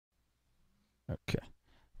Okay.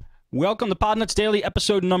 Welcome to Podnutz Daily,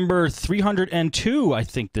 episode number 302, I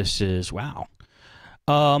think this is. Wow.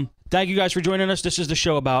 Thank you guys for joining us. This is the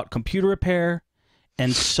show about computer repair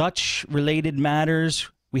and such related matters.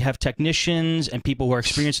 We have technicians and people who are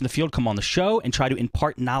experienced in the field come on the show and try to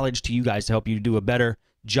impart knowledge to you guys to help you do a better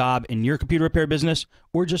job in your computer repair business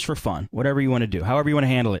or just for fun, whatever you want to do, however you want to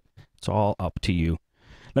handle it. It's all up to you.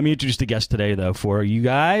 Let me introduce the guest today, though, for you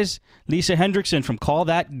guys. Lisa Hendrickson from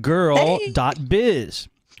callthatgirl.biz.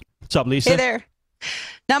 What's up, Lisa? Hey there.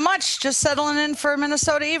 Not much. Just settling in for a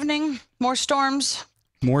Minnesota evening. More storms.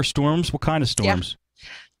 More storms? What kind of storms?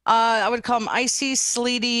 Yeah. I would call them icy,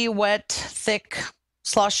 sleety, wet, thick,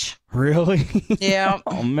 slush. Really? Yeah.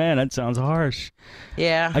 Oh, man, that sounds harsh.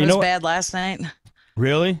 Yeah, it was bad last night.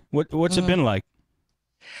 Really? What's it been like?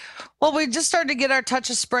 Well, we just started to get our touch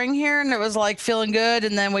of spring here, and it was like feeling good.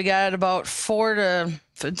 And then we got about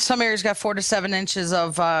some areas got 4 to 7 inches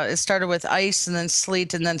of, it started with ice and then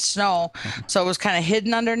sleet and then snow. So it was kind of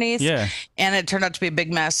hidden underneath. Yeah. And it turned out to be a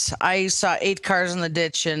big mess. I saw 8 cars in the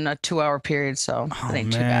ditch in a 2-hour period. So it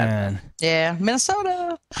ain't too bad. Yeah.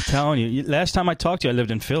 Minnesota. I'm telling you, last time I talked to you, I lived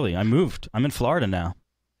in Philly. I moved. I'm in Florida now.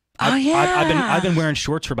 I've been wearing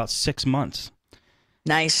shorts for about 6 months.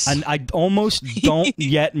 Nice. And I almost don't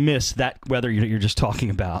yet miss that weather you're just talking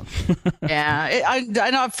about. Yeah, I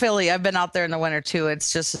know Philly. I've been out there in the winter too.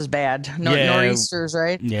 It's just as bad. Nor'easters,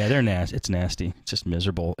 right? Yeah, they're nasty. It's nasty. It's just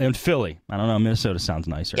miserable. And Philly, I don't know. Minnesota sounds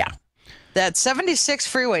nicer. Yeah, that 76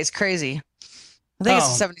 freeway is crazy. I think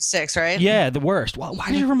it's 76, right? Yeah, the worst. Well,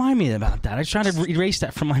 why did you remind me about that? I was trying to erase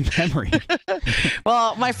that from my memory.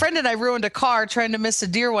 Well, my friend and I ruined a car trying to miss a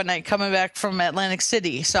deer one night coming back from Atlantic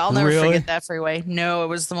City. So I'll never forget that freeway. No, it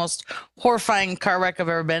was the most horrifying car wreck I've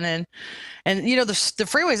ever been in. And, you know, the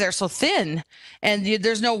freeways are so thin and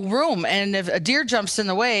there's no room. And if a deer jumps in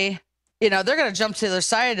the way, you know, they're going to jump to the other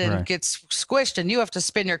side and get squished, and you have to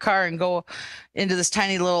spin your car and go into this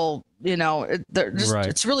tiny little, you know,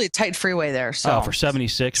 it's really a tight freeway there. So for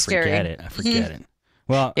 76, scary. Forget it. Forget it.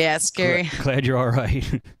 Well, yeah, it's scary. Glad you're all right.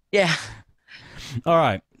 Yeah. All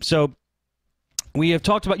right. So we have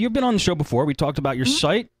talked about, you've been on the show before. We talked about your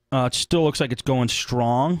site. It still looks like it's going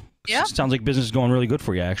strong. Yeah. It sounds like business is going really good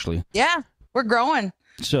for you, actually. Yeah, we're growing.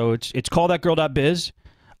 So it's callthatgirl.biz.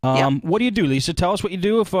 What do you do, Lisa? Tell us what you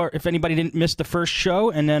do if anybody didn't miss the first show,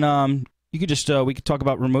 and then you could just we could talk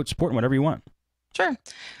about remote support and whatever you want. Sure.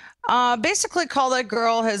 Basically, Call That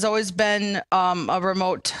Girl has always been a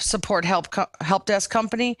remote support help desk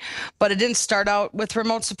company, but it didn't start out with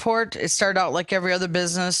remote support. It started out like every other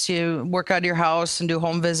business. You work out of your house and do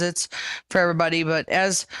home visits for everybody. But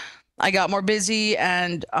as I got more busy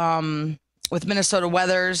and with Minnesota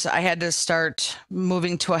weathers, I had to start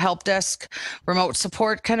moving to a help desk, remote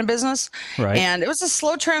support kind of business. Right. And it was a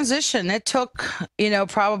slow transition. It took, you know,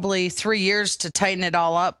 probably 3 years to tighten it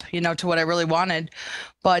all up, you know, to what I really wanted.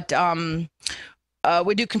 But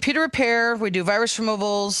we do computer repair, we do virus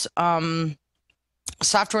removals,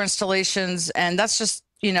 software installations, and that's just,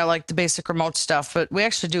 you know, like the basic remote stuff. But we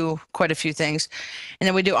actually do quite a few things. And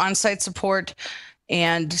then we do on-site support.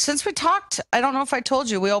 And since we talked, I don't know if I told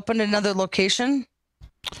you, we opened another location.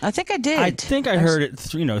 I think I did. I think I heard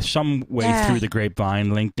it, you know, some way through the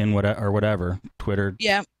grapevine, LinkedIn, whatever, Twitter.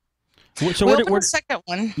 Yeah. So we opened the second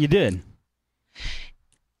one. You did?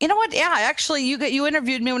 You know what? Yeah, actually, you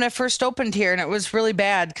interviewed me when I first opened here, and it was really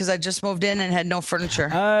bad because I just moved in and had no furniture.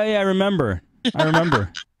 Yeah, I remember.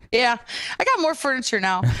 Yeah, I got more furniture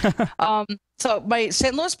now. So my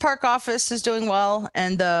St. Louis Park office is doing well,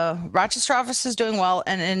 and the Rochester office is doing well.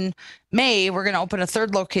 And in May, we're going to open a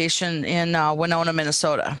third location in Winona,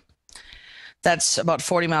 Minnesota. That's about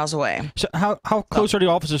 40 miles away. So how close are the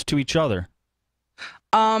offices to each other?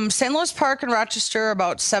 St. Louis Park and Rochester are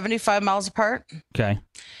about 75 miles apart. Okay.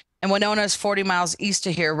 And Winona is 40 miles east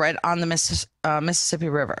of here, right on the Mississippi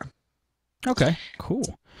River. Okay,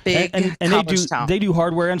 cool. Big and they do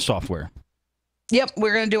hardware and software. Yep,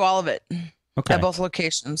 we're going to do all of it. Okay. At both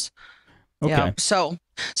locations. Okay. Yeah. So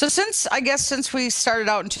since we started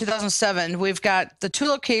out in 2007, we've got the 2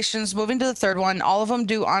 locations, moving to the third one. All of them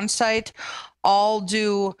do on-site. All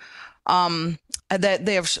do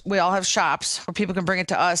we all have shops where people can bring it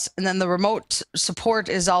to us, and then the remote support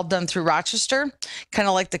is all done through Rochester, kind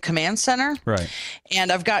of like the command center. Right.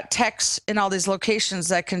 And I've got techs in all these locations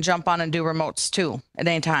that can jump on and do remotes too at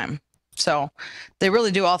any time. So they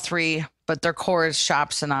really do all 3, but their core is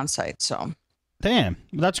shops and on-site. So. Damn,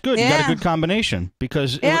 that's good. Yeah. You got a good combination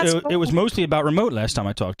because it was mostly about remote last time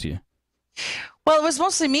I talked to you. Well, it was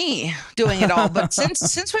mostly me doing it all, but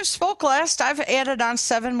since we spoke last, I've added on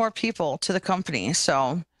 7 more people to the company.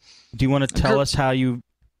 So, do you want to tell us how your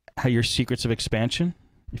secrets of expansion?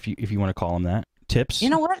 if you want to call them that. Tips? You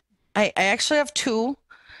know what? I actually have two.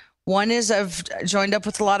 One is I've joined up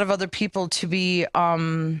with a lot of other people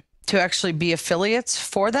to actually be affiliates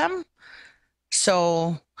for them.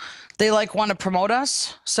 So they like want to promote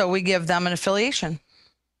us, so we give them an affiliation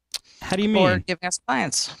How do you or mean? giving us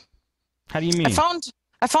clients. How do you I mean? found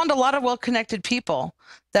I found a lot of well-connected people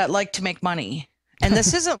that like to make money. And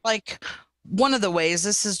this isn't like one of the ways.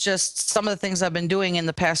 This is just some of the things I've been doing in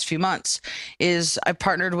the past few months is I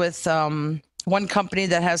partnered with one company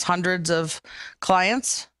that has hundreds of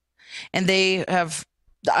clients, and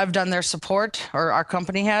I've done their support, or our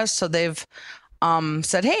company has, so they've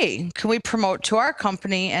said, hey, can we promote to our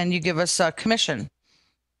company and you give us a commission?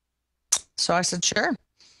 So I said, sure.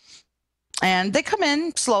 And they come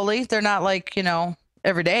in slowly. They're not like,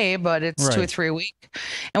 every day, but it's two or Right. three a week.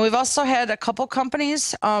 And we've also had a couple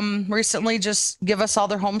companies recently just give us all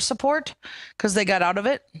their home support because they got out of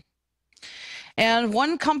it. And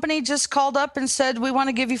one company just called up and said, we want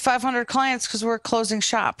to give you 500 clients because we're closing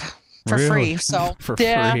shop for Really? free. So For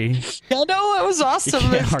yeah, free? I know it was awesome.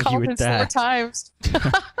 can't They've argue called with me four that. times.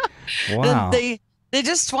 Wow. And they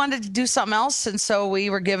just wanted to do something else, and so we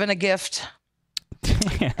were given a gift.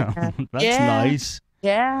 Damn. That's Yeah. nice.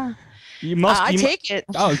 Yeah, You must. I you mu- take it.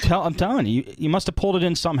 Oh, I'm telling you, you must have pulled it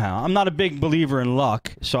in somehow. I'm not a big believer in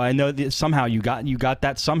luck, so I know that somehow you got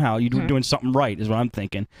that somehow. You're doing something right, is what I'm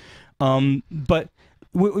thinking. But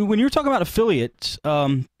when you're talking about affiliates,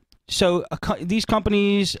 so these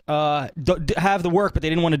companies have the work, but they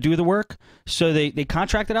didn't want to do the work, so they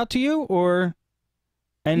contract it out to you, or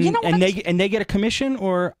and You know and what? they get a commission,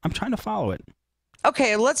 or I'm trying to follow it.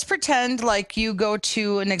 Okay, let's pretend like you go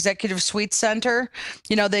to an executive suite center.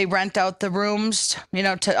 They rent out the rooms,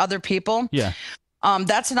 to other people. Yeah.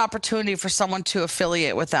 That's an opportunity for someone to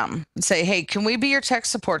affiliate with them and say, hey, can we be your tech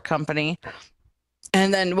support company?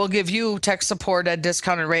 And then we'll give you tech support at a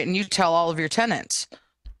discounted rate, and you tell all of your tenants.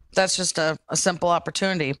 That's just a simple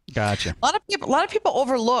opportunity. Gotcha. A lot of people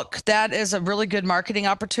overlook that as a really good marketing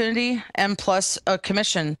opportunity, and plus a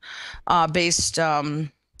commission based.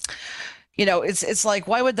 It's like,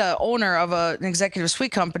 why would the owner of an executive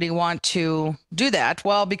suite company want to do that?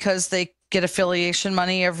 Well, because they get affiliation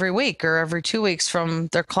money every week or every 2 weeks from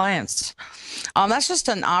their clients. That's just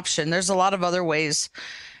an option. There's a lot of other ways.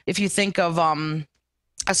 If you think of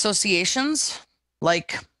associations,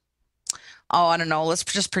 like, oh, I don't know, let's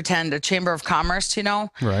just pretend a chamber of commerce,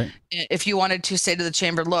 Right. if you wanted to say to the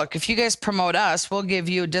chamber, look, if you guys promote us, we'll give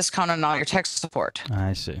you a discount on all your tech support.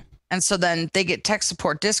 I see. And so then they get tech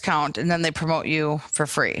support discount, and then they promote you for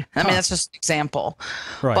free. I mean, that's just an example.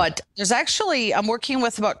 Right. But I'm working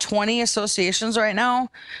with about 20 associations right now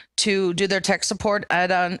to do their tech support at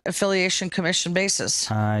an affiliation commission basis.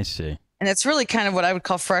 I see. And it's really kind of what I would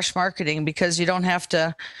call fresh marketing, because you don't have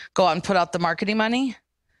to go out and put out the marketing money.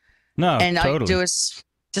 No, And all you totally. do is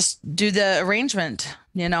just do the arrangement.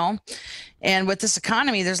 And with this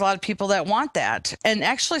economy, there's a lot of people that want that. And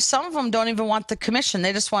actually, some of them don't even want the commission.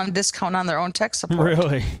 They just want a discount on their own tech support.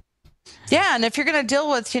 Really? Yeah. And if you're going to deal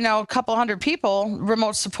with, a couple hundred people,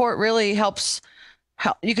 remote support really helps.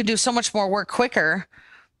 You can do so much more work quicker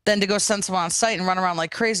than to go send someone on site and run around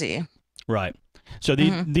like crazy. Right. So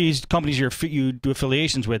these companies you do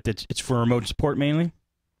affiliations with, it's for remote support mainly?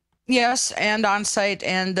 Yes. And on site,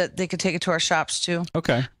 and that they could take it to our shops too.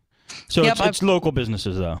 Okay. So Yep, it's local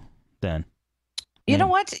businesses though, then. You know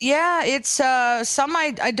what? Yeah, it's some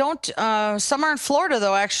I don't some are in Florida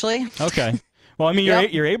though, actually. Okay. Well, I mean,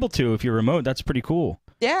 Yep. you're able to if you're remote. That's pretty cool.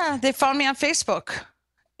 Yeah, they found me on Facebook.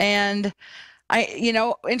 And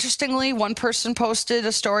interestingly, one person posted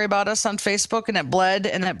a story about us on Facebook, and it bled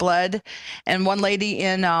and it bled. And one lady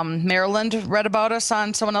in Maryland read about us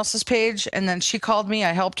on someone else's page, and then she called me.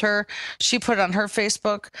 I helped her. She put it on her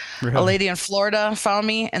Facebook. Really? A lady in Florida found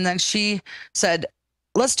me, and then she said,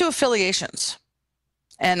 let's do affiliations.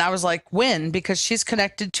 And I was like, when? Because she's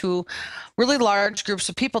connected to really large groups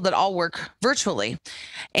of people that all work virtually.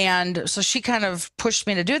 And so she kind of pushed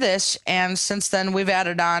me to do this. And since then, we've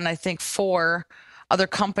added on, I think, 4 other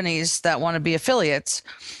companies that want to be affiliates.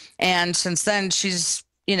 And since then, she's,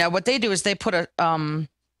 what they do is they put a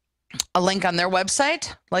link on their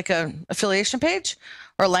website, like a affiliation page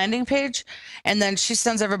or a landing page. And then she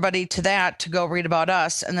sends everybody to that to go read about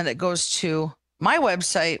us. And then it goes to my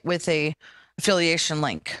website with a affiliation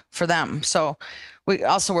link for them. So we're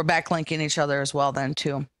backlinking each other as well then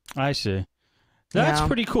too. I see. That's Yeah.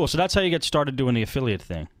 pretty cool. So that's how you get started doing the affiliate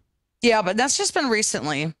thing. Yeah, but that's just been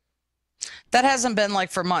recently. That hasn't been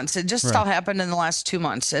like for months. It just all happened in the last 2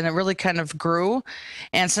 months, and it really kind of grew.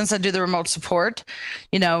 And since I do the remote support,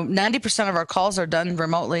 90% of our calls are done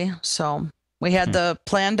remotely. So We had the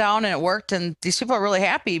plan down and it worked. And these people are really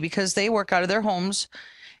happy because they work out of their homes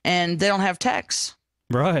and they don't have techs.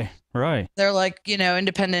 Right, right. They're like,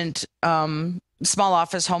 independent, small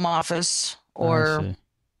office, home office, I or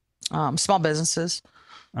see. small businesses.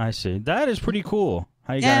 I see. That is pretty cool.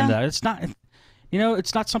 How you got Yeah. into that? It's not,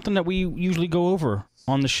 it's not something that we usually go over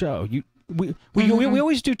on the show. We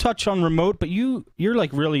always do touch on remote, but you're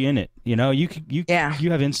like really in it. You Yeah.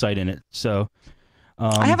 you have insight in it. So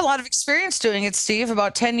I have a lot of experience doing it, Steve,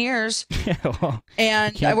 about 10 years. yeah, well,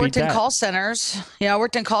 And can't I worked beat in that. call centers. I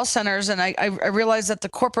worked in call centers, and I realized that the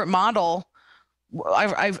corporate model,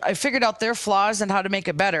 I figured out their flaws and how to make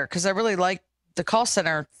it better because I really like the call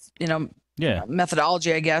center, Yeah,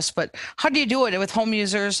 methodology, I guess. But how do you do it with home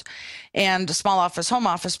users and small office, home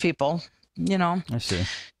office people? You I see.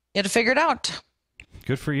 had to figure it out.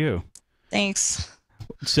 Good for you. Thanks.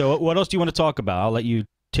 So what else do you want to talk about? I'll let you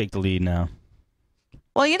take the lead now.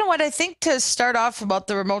 Well, you know what? I think to start off about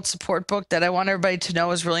the remote support book that I want everybody to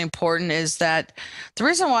know is really important is that the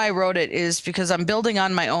reason why I wrote it is because I'm building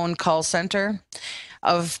on my own call center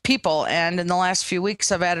of people. And in the last few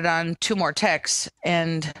weeks, I've added on 2 more techs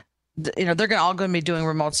and they're all going to be doing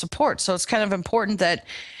remote support. So it's kind of important that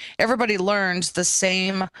everybody learns the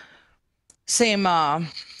same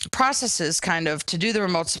processes kind of to do the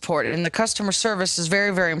remote support, and the customer service is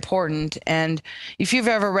very, very important. And if you've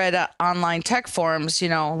ever read online tech forums, a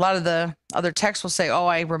lot of the other techs will say, oh,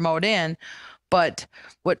 I remote in. But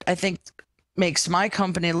what I think makes my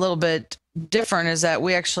company a little bit different is that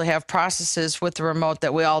we actually have processes with the remote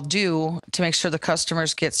that we all do to make sure the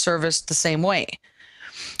customers get serviced the same way.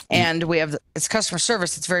 And it's customer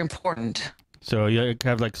service. It's very important. So you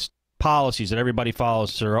have like policies that everybody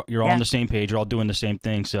follows, so you're all on Yeah. the same page, you're all doing the same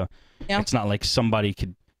thing, so Yeah. it's not like somebody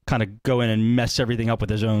could kind of go in and mess everything up with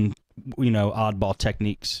his own oddball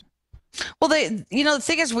techniques. Well, the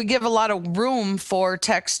thing is, we give a lot of room for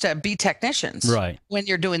techs to be technicians, Right. when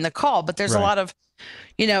you're doing the call. But there's a Right. lot of,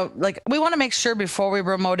 like we want to make sure before we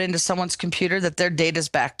remote into someone's computer that their data is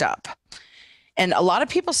backed up. And a lot of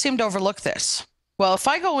people seem to overlook this. Well, if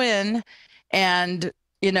I go in and,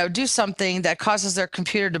 do something that causes their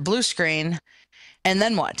computer to blue screen, and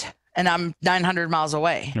then what? And I'm 900 miles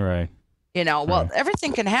away. Right. Well, Right.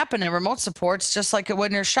 everything can happen in remote supports, just like it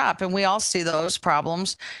would in your shop. And we all see those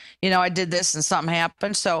problems. I did this and something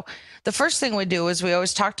happened. So the first thing we do is we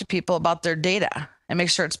always talk to people about their data and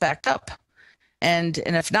make sure it's backed up. And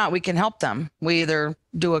if not, we can help them. We either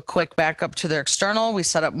do a quick backup to their external. We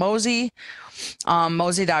set up Mozy,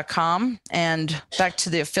 Mozy.com, and back to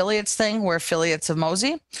the affiliates thing. We're affiliates of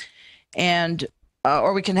Mozy. And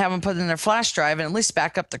or we can have them put in their flash drive and at least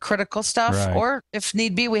back up the critical stuff. Right. Or if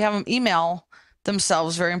need be, we have them email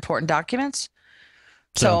themselves very important documents.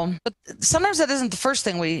 So, but sometimes that isn't the first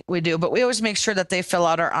thing we do, but we always make sure that they fill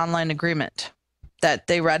out our online agreement, that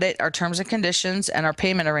they read it, our terms and conditions, and our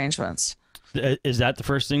payment arrangements. Is that the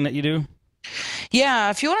first thing that you do? Yeah,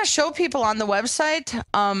 if you want to show people on the website,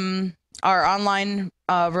 our online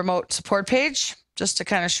remote support page, just to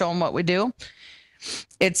kind of show them what we do.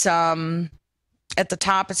 It's at the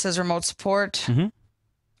top, it says remote support,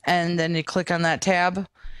 and then you click on that tab.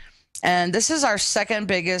 And this is our second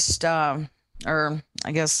biggest, or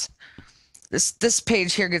I guess this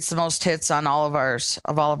page here gets the most hits on all of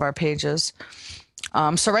our pages.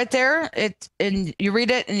 So right there, and you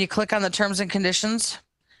read it and you click on the terms and conditions.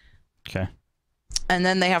 Okay. And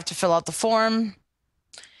then they have to fill out the form,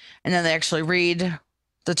 and then they actually read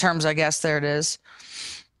the terms, I guess. There it is.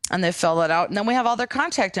 And they fill that out. And then we have all their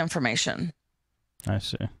contact information. I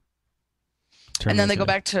see. And then they go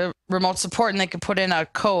back to remote support, and they can put in a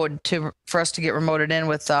code for us to get remoted in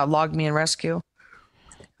with Log Me and Rescue.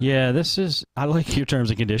 Yeah, I like your terms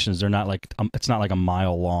and conditions. They're not like, it's not like a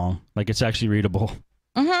mile long. Like, it's actually readable.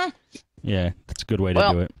 Mm-hmm. Yeah, that's a good way to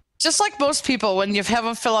do it. Just like most people, when you have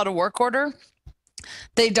them fill out a work order,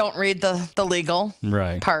 they don't read the legal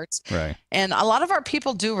parts. Right. And a lot of our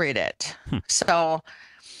people do read it. So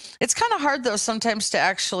it's kind of hard, though, sometimes to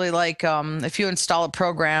actually, like, if you install a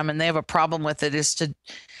program and they have a problem with it, is to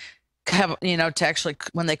have, to actually,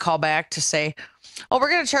 when they call back, to say, oh,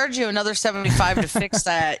 we're going to charge you another $75 to fix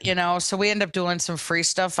that, So we end up doing some free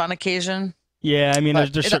stuff on occasion. Yeah, I mean,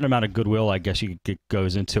 there's a certain amount of goodwill, I guess,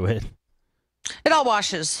 goes into it. It all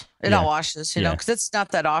washes. It all washes, because it's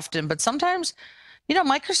not that often. But sometimes,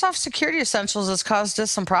 Microsoft Security Essentials has caused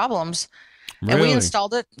us some problems. Really? And we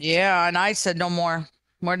installed it. Yeah, and I said no more.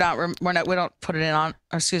 We don't put it on.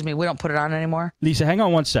 Excuse me, we don't put it on anymore. Lisa, hang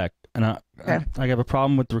on one sec. And I have a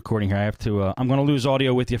problem with the recording here. I have to. I'm going to lose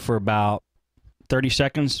audio with you for about 30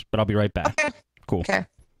 seconds, but I'll be right back. Okay. Cool. Okay.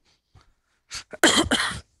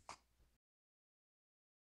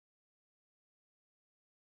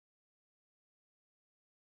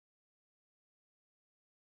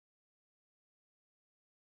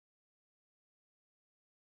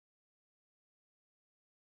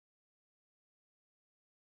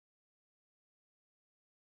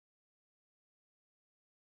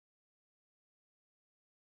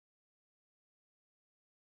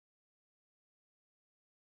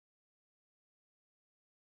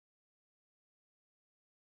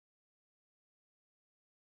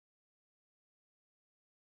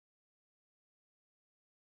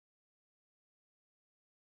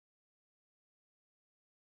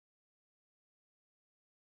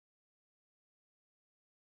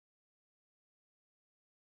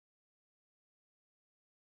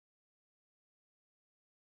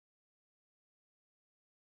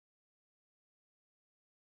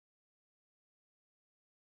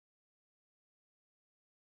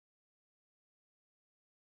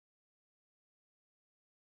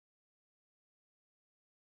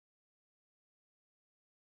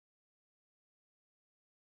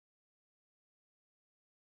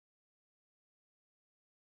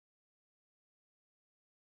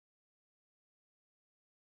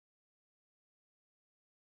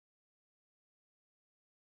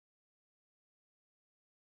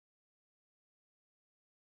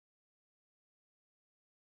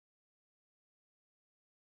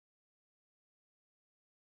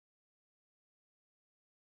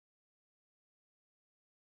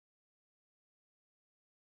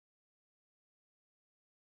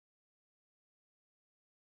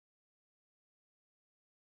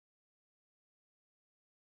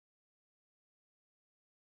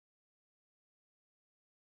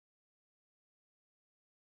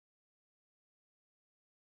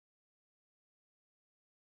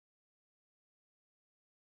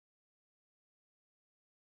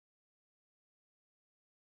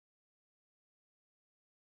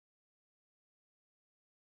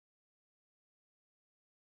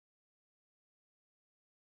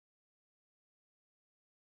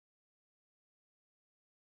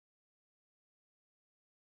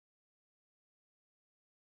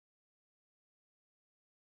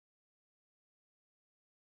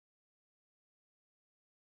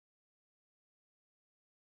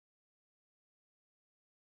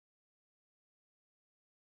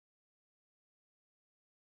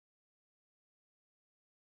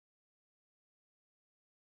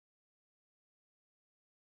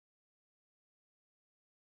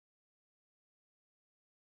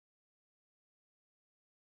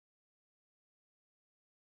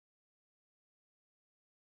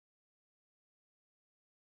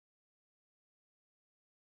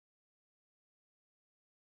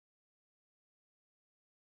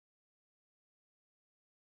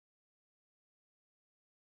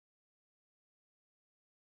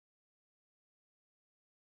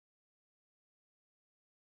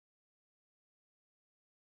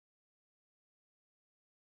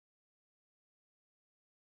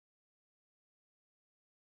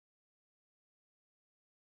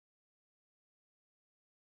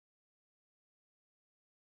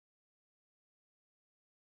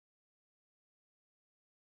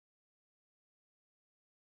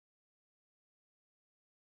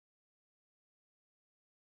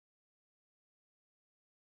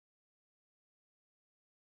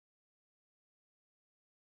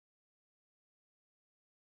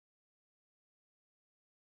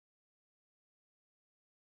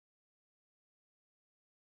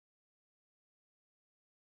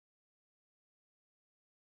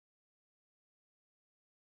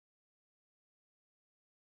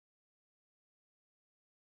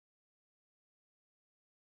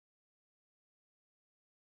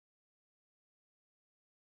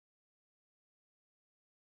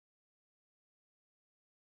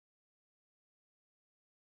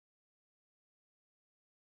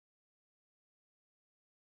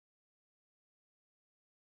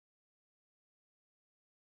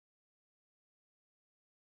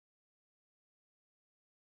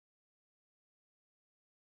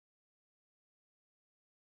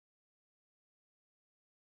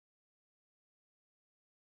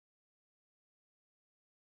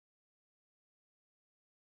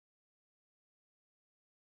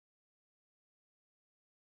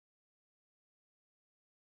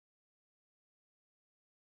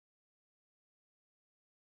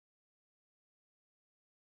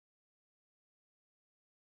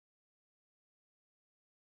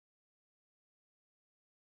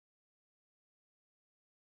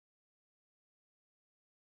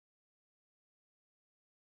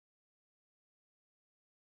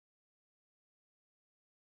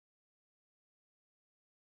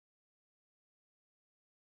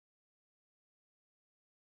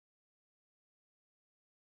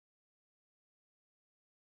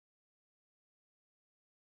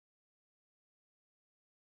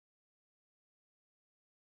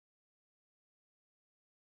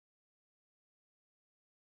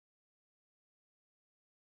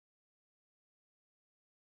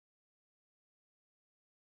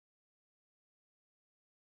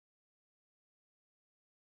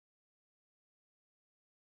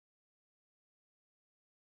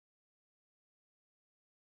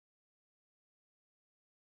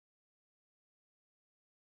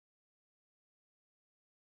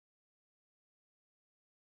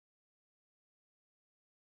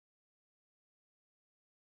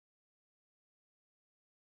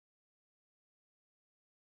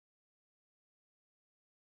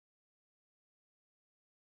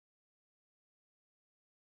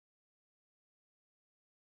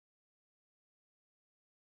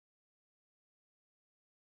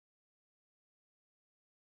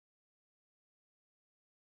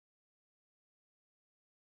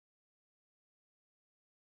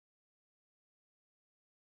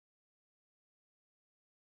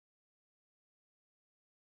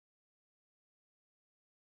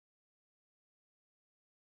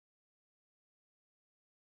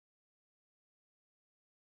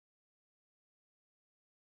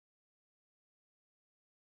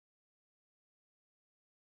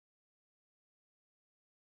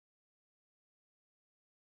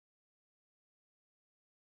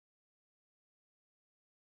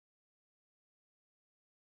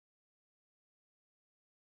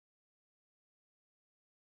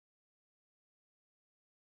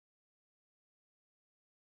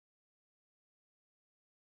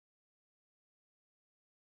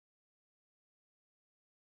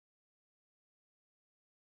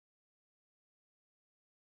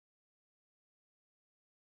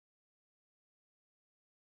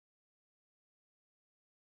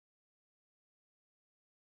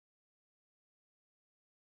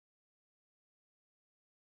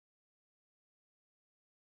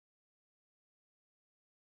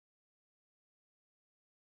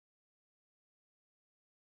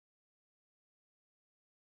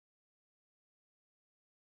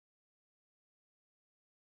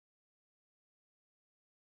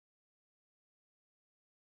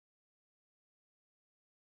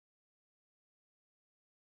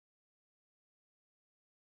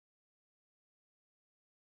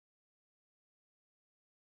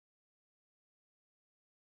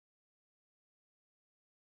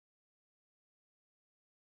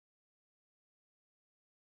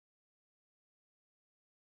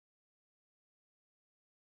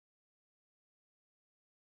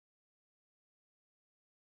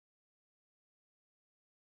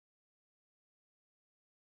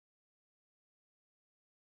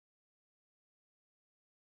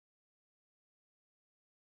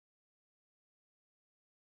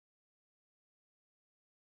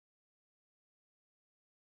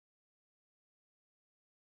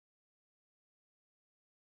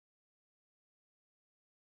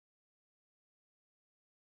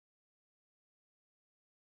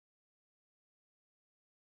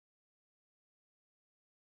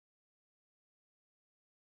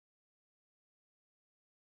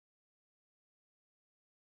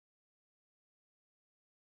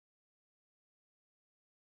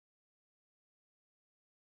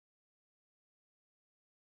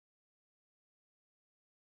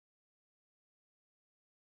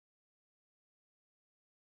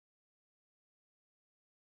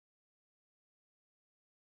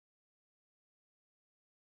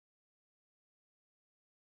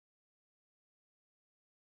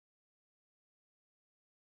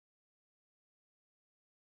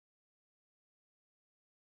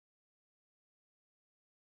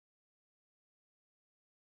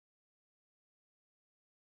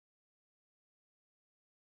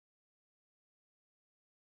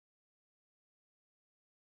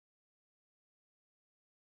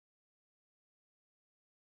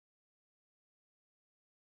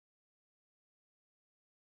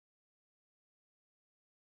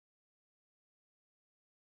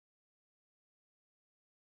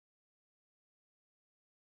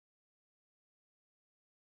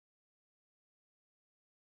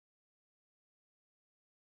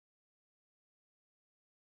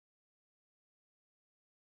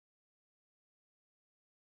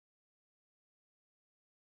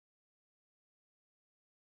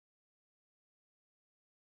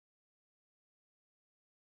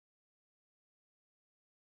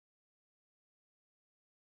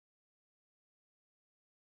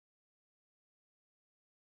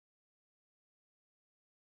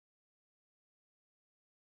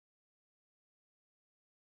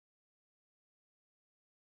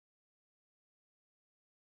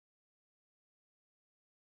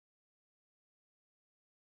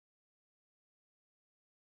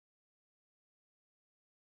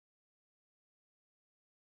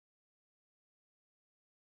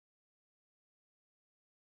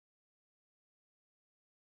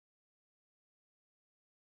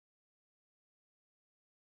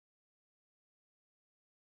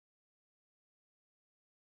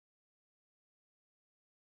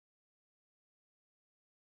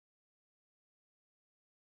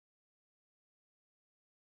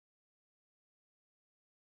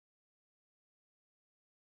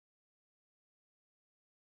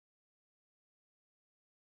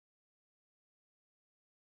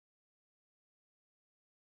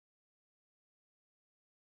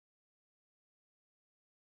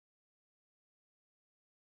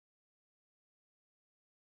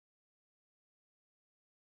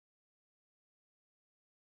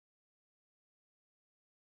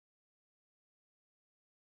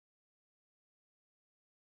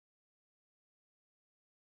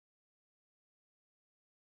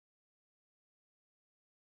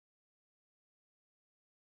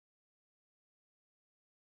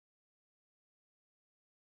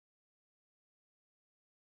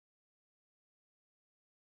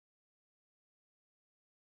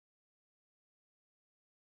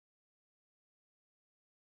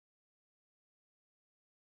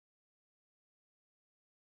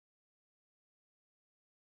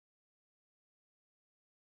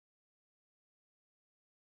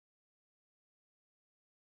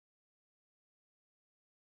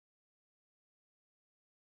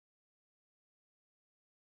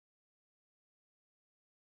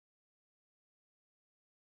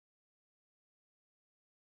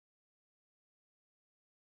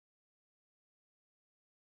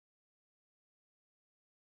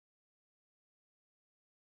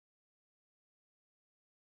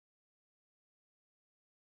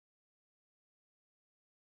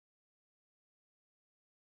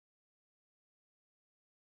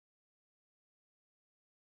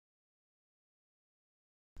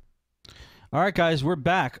 All right, guys, we're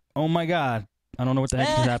back. Oh my God. I don't know what the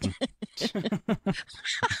heck just happened.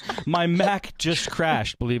 My Mac just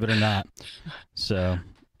crashed, believe it or not. So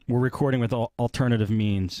we're recording with alternative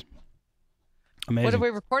means. Amazing. What are we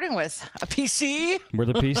recording with? A PC? We're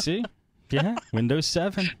the PC. Yeah, Windows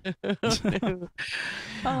 7.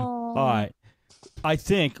 All right. I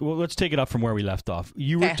think, well, let's take it up from where we left off.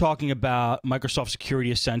 You were talking about Microsoft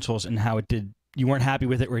Security Essentials and how it did, you weren't happy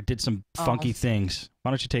with it or it did some funky things.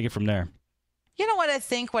 Why don't you take it from there? You know what I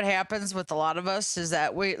think what happens with a lot of us is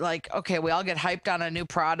that we we all get hyped on a new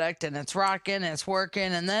product and it's rocking and it's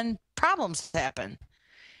working, and then problems happen.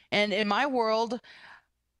 And in my world,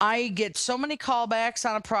 I get so many callbacks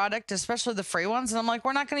on a product, especially the free ones, and I'm like,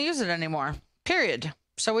 we're not going to use it anymore, period.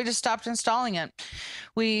 So we just stopped installing it.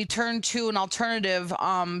 We turned to an alternative,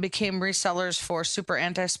 became resellers for super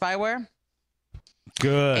anti-spyware.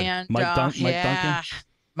 Good. And Mike Duncan?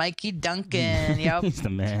 Mikey Duncan. Yep. He's the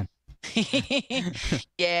man.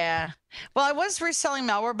 Yeah. Well, I was reselling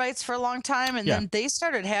Malwarebytes for a long time, and then they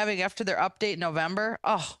started having, after their update in November,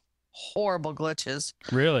 horrible glitches.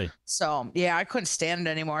 Really? So, yeah, I couldn't stand it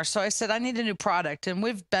anymore. So I said, I need a new product. And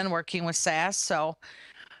we've been working with SaaS. So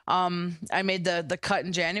I made the cut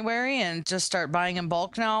in January and just start buying in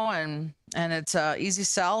bulk now. And it's easy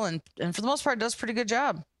sell. And for the most part, it does a pretty good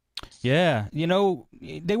job. Yeah. You know,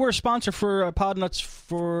 they were a sponsor for Podnutz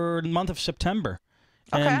for the month of September.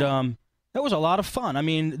 Okay. And that was a lot of fun. I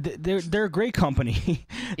mean, they're a great company.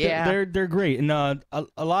 Yeah. they're great. And a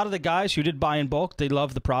lot of the guys who did buy in bulk, they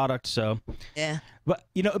love the product. So yeah. But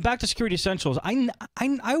you know, back to Security Essentials, I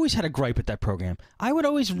always had a gripe with that program. I would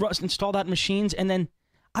always install that in machines, and then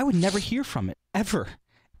I would never hear from it ever.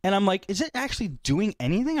 And I'm like, is it actually doing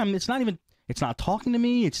anything? I mean, it's not even. It's not talking to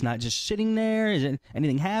me. It's not just sitting there. Is it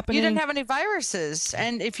anything happening? You didn't have any viruses,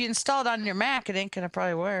 and if you install it on your Mac, it ain't gonna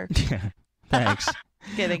probably work. Yeah. Thanks.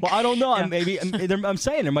 Kidding. Well, I don't know. Yeah. Maybe I'm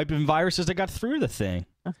saying there might be viruses that got through the thing.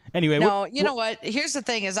 Anyway, no, you know what? Here's the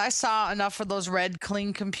thing: is I saw enough of those red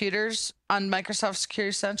clean computers on Microsoft Security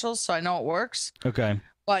Essentials, so I know it works. Okay.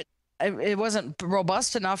 But it wasn't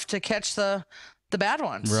robust enough to catch the bad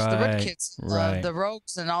ones, right, the rootkits, right. the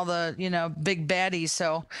rogues, and all the big baddies.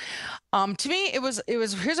 So, to me, it was.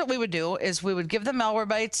 Here's what we would do: is we would give them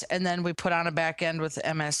Malwarebytes, and then we put on a back end with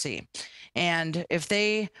MSC, and if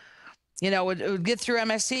they it would get through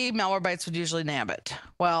MSC, Malwarebytes would usually nab it.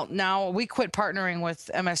 Well, now we quit partnering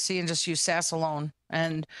with MSC and just use SaaS alone,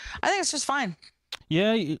 and I think it's just fine.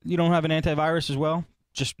 Yeah, you don't have an antivirus as well?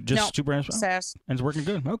 Just no, super antivirus? SaaS. And it's working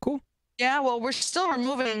good. Oh, cool. Yeah, well, we're still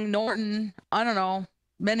removing Norton, I don't know,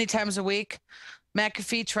 many times a week.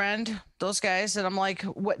 McAfee, Trend, those guys, and I'm like,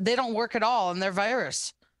 what? They don't work at all, and they're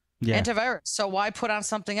virus, antivirus. So why put on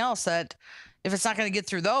something else that, if it's not going to get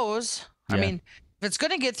through those, I mean, if it's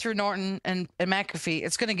going to get through Norton and McAfee,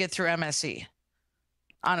 it's going to get through MSC,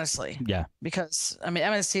 honestly. Yeah. Because, I mean,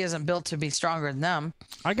 MSC isn't built to be stronger than them.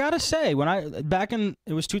 I got to say,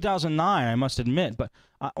 it was 2009, I must admit, but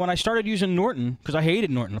when I started using Norton, because I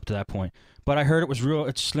hated Norton up to that point, but I heard it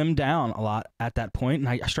slimmed down a lot at that point, and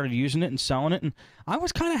I started using it and selling it, and I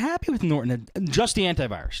was kind of happy with Norton. Just the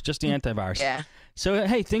antivirus. Yeah. So,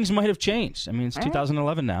 hey, things might have changed. I mean, it's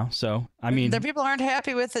 2011 now, so, I mean... The people aren't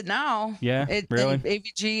happy with it now. Yeah, really?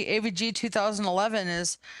 AVG 2011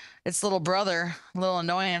 is its little brother, little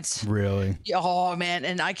annoyance. Really? Oh, man,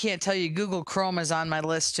 and I can't tell you, Google Chrome is on my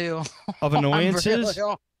list, too. Of annoyances?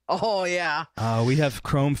 Oh, yeah. We have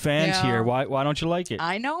Chrome fans here. Why don't you like it?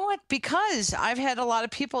 I know it because I've had a lot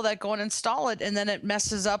of people that go and install it, and then it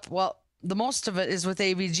messes up. Well, the most of it is with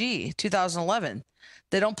AVG 2011.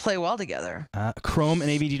 They don't play well together. Chrome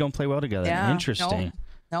and AVG don't play well together. Yeah, Interesting.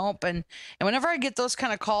 Nope. And whenever I get those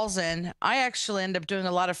kind of calls in, I actually end up doing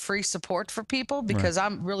a lot of free support for people because I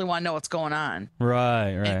really want to know what's going on. Right.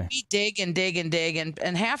 And we dig and dig and dig.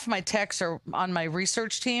 And half of my techs are on my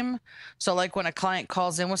research team. So like when a client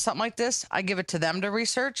calls in with something like this, I give it to them to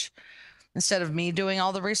research instead of me doing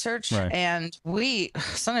all the research. Right. And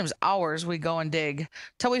sometimes hours, we go and dig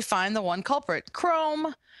till we find the one culprit,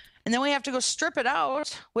 Chrome. And then we have to go strip it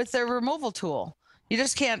out with their removal tool. You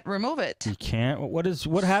just can't remove it. You can't? What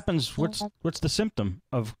happens? What's the symptom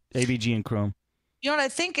of AVG and Chrome? You know what? I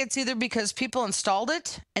think it's either because people installed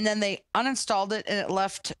it and then they uninstalled it and it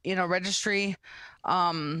left,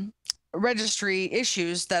 registry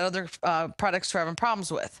issues that other products were having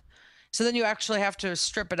problems with. So then you actually have to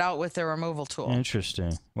strip it out with their removal tool.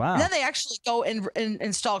 Interesting. Wow. And then they actually go and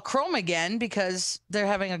install Chrome again because they're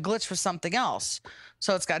having a glitch with something else.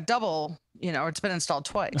 So it's got double, it's been installed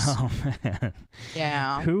twice. Oh man.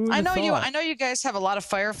 Yeah. Who would have thought? I know you guys have a lot of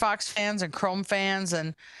Firefox fans and Chrome fans,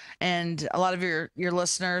 and a lot of your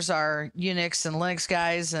listeners are Unix and Linux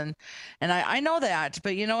guys, and I know that,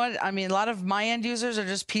 but you know what? I mean, a lot of my end users are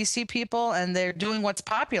just PC people, and they're doing what's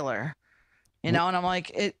popular. And I'm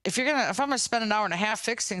like, if I'm gonna spend an hour and a half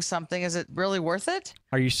fixing something, is it really worth it?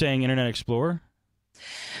 Are you saying Internet Explorer?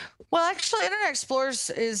 Well, actually, Internet Explorer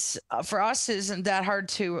is for us isn't that hard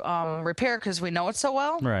to repair because we know it so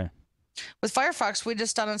well. Right. With Firefox, we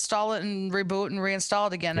just uninstall it and reboot and reinstall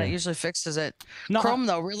it again. Yeah. It usually fixes it. No, Chrome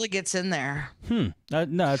though really gets in there. No,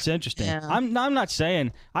 that's interesting. Yeah. I'm not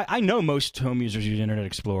saying I know most home users use Internet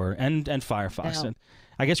Explorer and Firefox, Yeah. and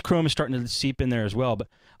I guess Chrome is starting to seep in there as well. But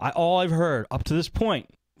all I've heard up to this point,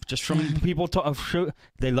 just from people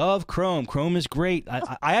they love Chrome. Chrome is great.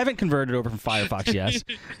 I haven't converted over from Firefox yet,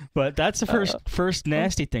 but that's the first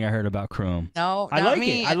nasty thing I heard about Chrome. No, I not like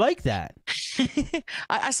me. it. I like that.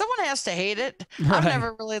 Someone has to hate it. Right. I've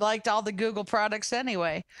never really liked all the Google products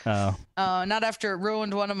anyway. Oh. Not after it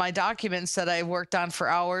ruined one of my documents that I worked on for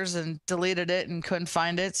hours and deleted it and couldn't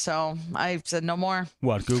find it. So I said no more.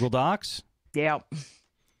 What, Google Docs? Yep.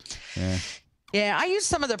 Yeah. Yeah, I use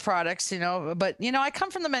some of their products, but I come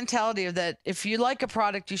from the mentality of that if you like a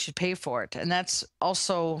product, you should pay for it. And that's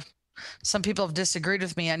also, some people have disagreed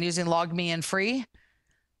with me on using LogMeIn free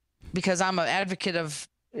because I'm an advocate of,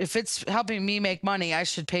 if it's helping me make money, I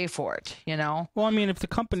should pay for it, Well, I mean, if the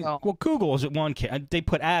company, Google is at one case, they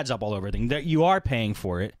put ads up all over everything. You are paying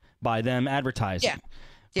for it by them advertising.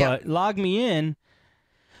 Yeah. But LogMeIn,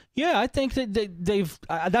 yeah, I think that they've.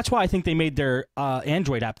 That's why I think they made their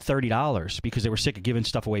Android app $30 because they were sick of giving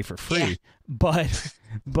stuff away for free. Yeah.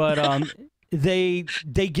 But they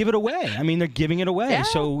give it away. I mean, they're giving it away, Yeah.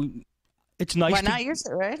 so it's nice. Why not use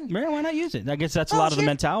it, right? Yeah, why not use it? I guess that's a lot of the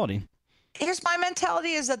mentality. Here's my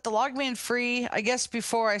mentality: is that the LogMeIn free. I guess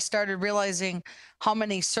before I started realizing how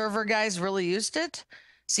many server guys really used it.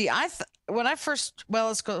 See, when I first,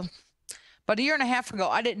 let's go. About a year and a half ago,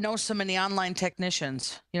 I didn't know so many online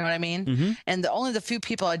technicians. You know what I mean? Mm-hmm. And only the few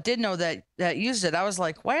people I did know that used it, I was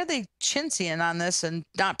like, why are they chintzying on this and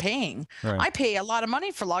not paying? Right. I pay a lot of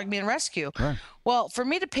money for LogMeIn Rescue. Right. Well, for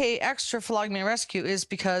me to pay extra for LogMeIn Rescue is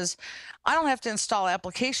because I don't have to install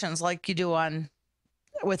applications like you do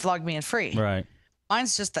with LogMeIn Free. Right.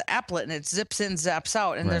 Mine's just the applet and it zips in, zaps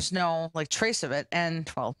out, and there's no trace of it. And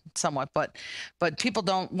somewhat, but people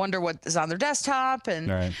don't wonder what is on their desktop,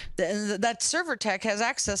 and that server tech has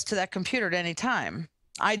access to that computer at any time.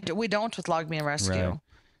 We don't with LogMeIn Rescue,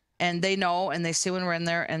 and they know and they see when we're in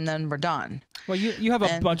there, and then we're done. Well, you have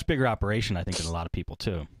a much bigger operation, I think, than a lot of people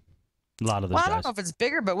too. A lot of those guys. I don't know if it's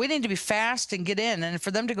bigger, but we need to be fast and get in, and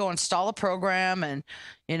for them to go install a program, and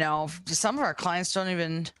some of our clients don't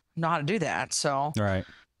even know how to do that. So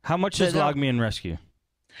how much is LogMeIn Rescue?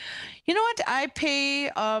 You know what? I pay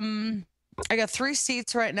I got 3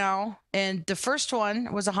 seats right now, and the first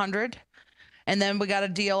one was 100, and then we got a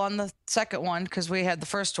deal on the second one because we had the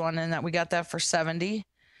first one and that we got that for 70,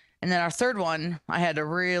 and then our third one I had to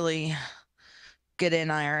really get in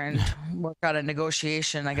there and work out a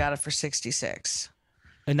negotiation. I got it for 66.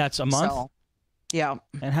 And that's a month? So, yeah.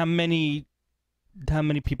 And how many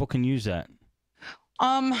people can use that?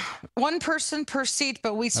 One person per seat,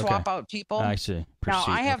 but we swap out people. I see. Now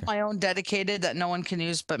I have my own dedicated that no one can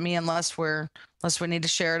use but me unless we need to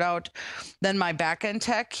share it out. Then my back end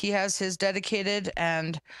tech, he has his dedicated,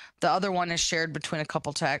 and the other one is shared between a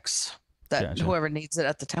couple techs that whoever needs it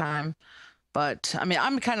at the time. But I mean,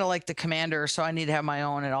 I'm kind of like the commander, so I need to have my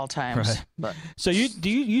own at all times. Right. But so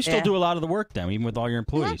you still do a lot of the work then, even with all your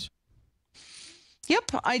employees?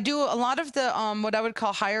 Yep, I do a lot of the what I would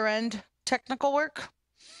call higher end technical work,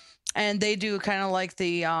 and they do kind of like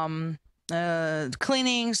the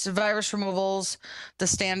cleanings, virus removals, the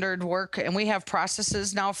standard work, and we have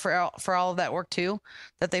processes now for all of that work too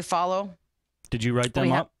that they follow. Did you write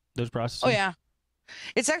them up, those processes? Oh yeah,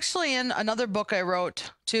 it's actually in another book I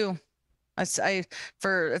wrote too. It's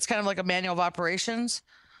kind of like a manual of operations.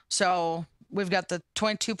 So we've got the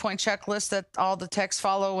 22-point checklist that all the techs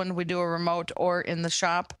follow when we do a remote or in the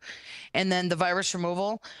shop, and then the virus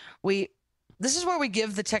removal. This is where we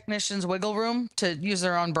give the technicians wiggle room to use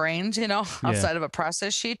their own brains, outside of a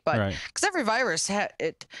process sheet. But because every virus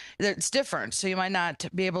it's different, so you might not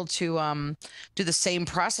be able to do the same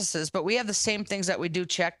processes. But we have the same things that we do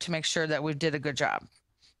check to make sure that we did a good job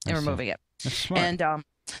in removing it. That's smart. And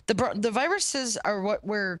the viruses are what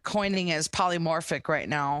we're coining as polymorphic right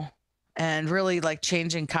now. and really like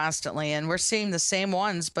changing constantly. And we're seeing the same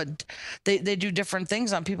ones, but they do different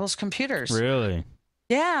things on people's computers. Really?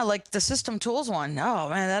 Yeah, like the System Tools one. Oh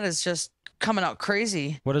man, that is just coming out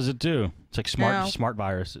crazy. What does it do? It's like Yeah. smart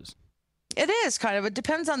viruses. It is kind of. It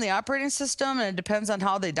depends on the operating system, and it depends on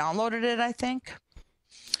how they downloaded it, I think.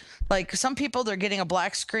 Like some people, they're getting a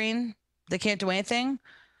black screen. They can't do anything.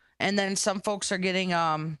 And then some folks are getting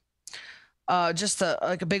just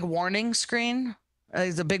like a big warning screen,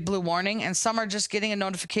 the big blue warning, and some are just getting a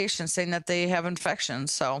notification saying that they have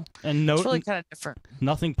infections. So And it's really kind of different.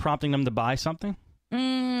 nothing prompting them to buy something?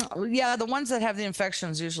 Yeah, the ones that have the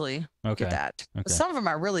infections usually Okay. get that. But Okay. some of them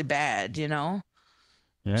are really bad, you know.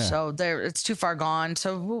 Yeah. So it's too far gone.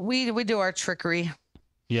 So we do our trickery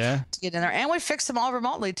Yeah. to get in there, and we fix them all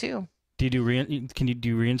remotely too. Do you do can you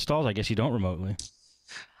do reinstalls? I guess you don't remotely.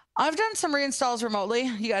 I've done some reinstalls remotely.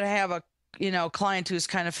 You got to have a client who's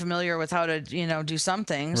kind of familiar with how to do some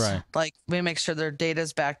things. Right. Like we make sure their data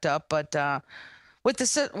is backed up. But with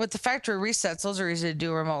the factory resets, those are easy to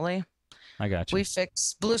do remotely. I got you. We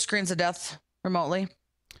fix blue screens of death remotely.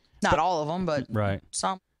 Not all of them, but right.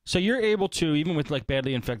 some. So you're able to, even with like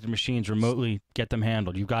badly infected machines, remotely get them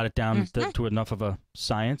handled. You've got it down to enough of a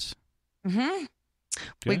science. Mm-hmm.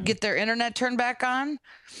 We get their internet turned back on,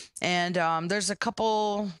 and there's a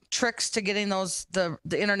couple tricks to getting the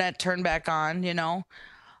internet turned back on.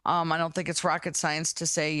 I don't think it's rocket science to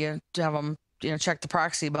say you have them check the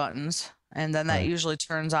proxy buttons, and then that usually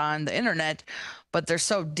turns on the internet. But they're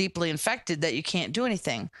so deeply infected that you can't do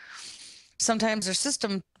anything. Sometimes their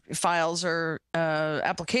system files or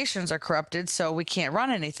applications are corrupted, so we can't run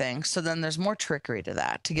anything. So then there's more trickery to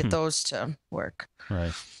that to get those to work.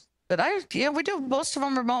 Right. But we do most of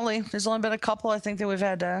them remotely. There's only been a couple I think that we've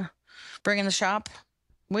had to bring in the shop.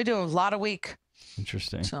 We do a lot a week.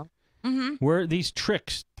 Interesting. So, where these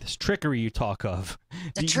tricks, this trickery you talk of?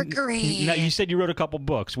 Trickery. Now you said you wrote a couple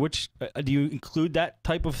books. Which do you include that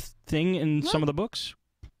type of thing in some of the books?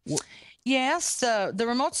 Yes, the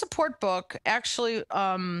remote support book actually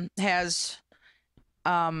has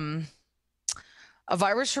a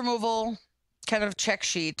virus removal kind of check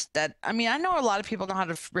sheet that, I know a lot of people know how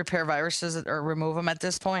to repair viruses or remove them at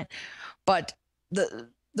this point, but the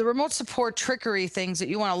remote support trickery things that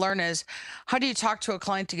you want to learn is how do you talk to a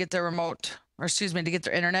client to get their to get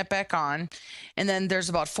their internet back on. And then there's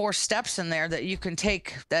about 4 steps in there that you can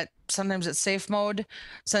take that sometimes it's safe mode,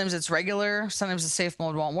 sometimes it's regular, sometimes the safe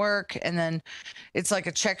mode won't work. And then it's like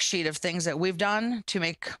a check sheet of things that we've done to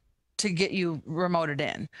get you remoted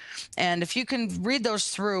in. And if you can read those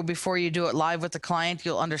through before you do it live with the client,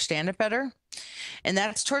 you'll understand it better. And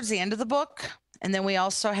that's towards the end of the book. And then we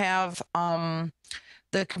also have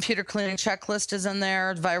the computer cleaning checklist is in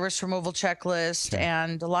there, virus removal checklist,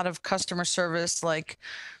 and a lot of customer service, like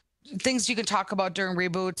things you can talk about during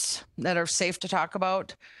reboots that are safe to talk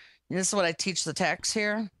about. And this is what I teach the techs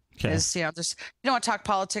here. Okay. Is, you don't want to talk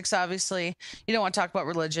politics, obviously. You don't want to talk about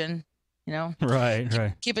religion. Right.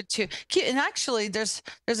 Keep it and actually there's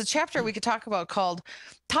a chapter we could talk about called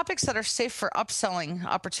topics that are safe for upselling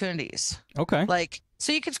opportunities. Okay. Like,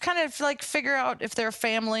 so you could kind of like figure out if they're a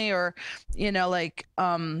family or,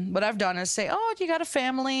 what I've done is say, oh, you got a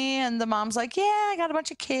family? And the mom's like, yeah, I got a bunch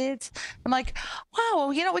of kids. I'm like, wow,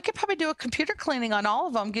 we could probably do a computer cleaning on all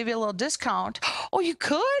of them, give you a little discount. Oh, you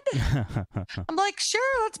could? I'm like,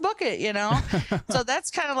 sure, let's book it, So that's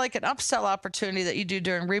kind of like an upsell opportunity that you do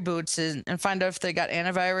during reboots and find out if they got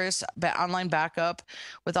antivirus, online backup.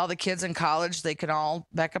 With all the kids in college, they can all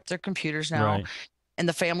back up their computers now. Right. And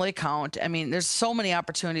the family account. There's so many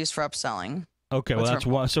opportunities for upselling. Okay, well that's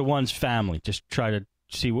one. So one's family. Just try to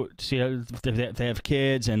see if they have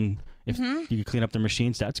kids and if you can clean up their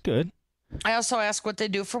machines. That's good. I also ask what they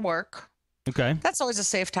do for work. Okay. That's always a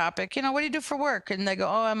safe topic. What do you do for work? And they go,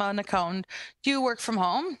 oh, I'm an accountant. Do you work from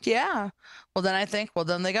home? Yeah. Well, then I think,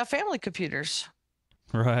 then they got family computers.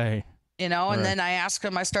 Right. And then I ask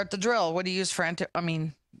them, I start the drill. What do you use for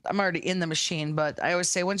I'm already in the machine, but I always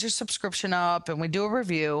say, when's your subscription up? And we do a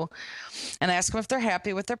review and I ask them if they're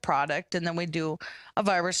happy with their product. And then we do a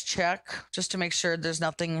virus check just to make sure there's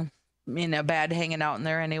nothing, bad hanging out in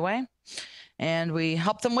there anyway. And we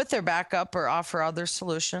help them with their backup or offer other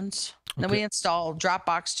solutions. Okay. Then we install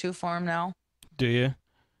Dropbox 2 for them now. Do you?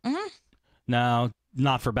 Mm-hmm. Now,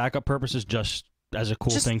 not for backup purposes, just as a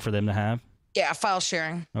cool thing for them to have? Yeah, file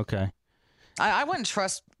sharing. Okay. I wouldn't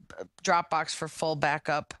trust Dropbox for full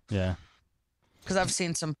backup. Yeah. Because I've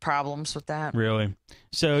seen some problems with that. Really?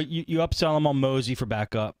 So you upsell them on Mozy for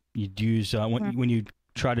backup. You'd use when you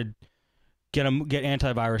try to get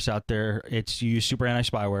antivirus out there, you use super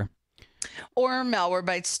anti-spyware. Or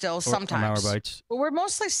Malwarebytes still or sometimes. Malwarebytes? We're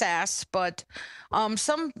mostly SaaS, but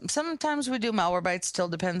sometimes we do Malwarebytes. Still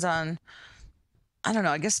depends on, I don't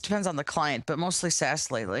know. I guess it depends on the client, but mostly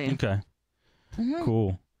SaaS lately. Okay,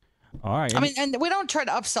 cool. All right. I mean, and we don't try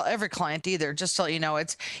to upsell every client either. Just so you know,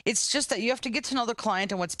 it's just that you have to get to know the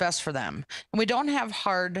client and what's best for them. And we don't have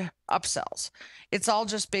hard upsells. It's all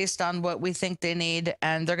just based on what we think they need,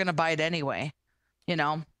 and they're going to buy it anyway. You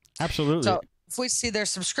know. Absolutely. So if we see their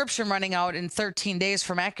subscription running out in 13 days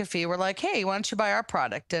from McAfee, we're like, hey, why don't you buy our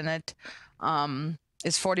product? And it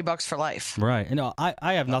is $40 for life. Right. You know,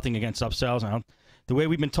 I have nothing against upsells. The way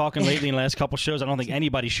we've been talking lately in the last couple shows, I don't think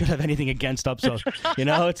anybody should have anything against upsells. You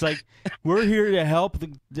know, it's like we're here to help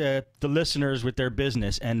the listeners with their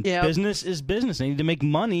business, and business is business. They need to make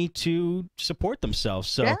money to support themselves.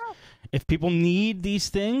 So if people need these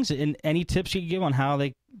things, and any tips you can give on how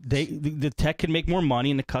the tech can make more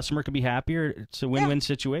money and the customer can be happier, it's a win-win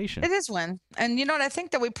situation. It is win. And you know what? I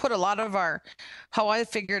think that we put a lot of how I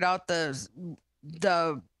figured out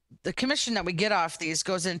the commission that we get off these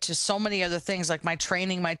goes into so many other things, like my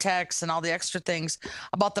training, my techs, and all the extra things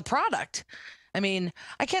about the product. I mean,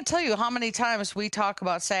 I can't tell you how many times we talk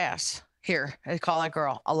about SaaS here at Call That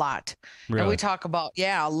Girl, a lot. Really? And we talk about,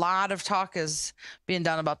 a lot of talk is being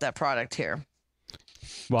done about that product here.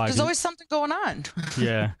 Well, there's always something going on.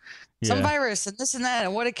 Yeah. Some virus and this and that,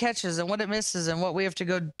 and what it catches and what it misses, and what we have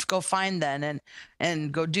to go find then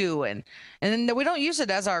and go do, and we don't use it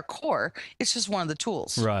as our core. It's just one of the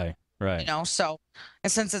tools. Right. You know, so,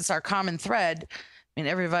 and since it's our common thread, I mean,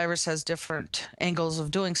 every virus has different angles of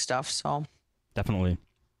doing stuff. So definitely.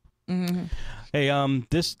 Hey,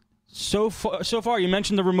 so far you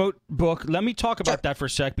mentioned the remote book. Let me talk about that for a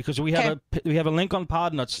sec, because we have a link on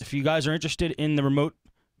Podnutz. If you guys are interested in the remote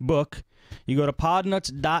book, you go to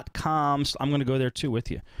podnutz.com. I'm going to go there too with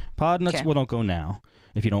you. Podnutz, well, don't go now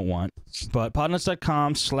if you don't want, but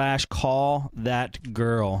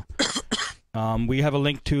podnutz.com/call-that-girl. We have a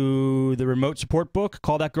link to the remote support book,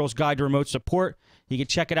 Call That Girl's Guide to Remote Support. You can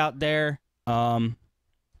check it out there.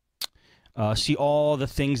 See all the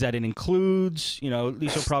things that it includes. You know,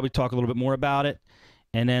 Lisa will probably talk a little bit more about it,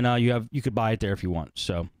 and then you could buy it there if you want.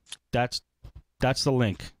 So that's the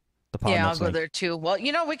link. I'll go there too. Well,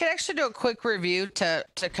 you know, we could actually do a quick review to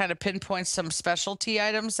kind of pinpoint some specialty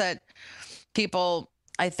items that people,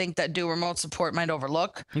 I think, that do remote support might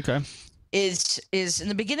overlook. Okay. Is in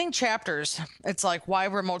the beginning chapters, it's like why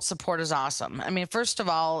remote support is awesome. I mean, first of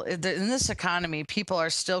all, in this economy, people are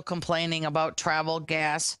still complaining about travel,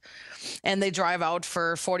 gas, and they drive out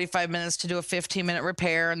for 45 minutes to do a 15-minute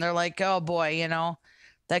repair, and they're like, oh boy, you know,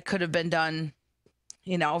 that could have been done,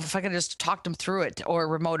 you know, if I could just talk them through it or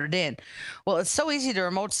remote it in. Well, it's so easy to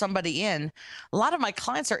remote somebody in. A lot of my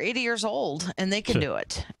clients are 80 years old and they can do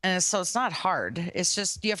it. And so it's not hard. It's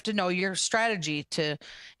just you have to know your strategy to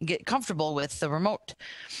get comfortable with the remote.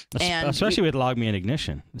 And especially with Log Me in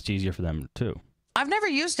Ignition. It's easier for them too. I've never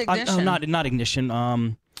used Ignition. Not Ignition.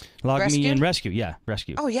 Log Me in Rescue. Yeah,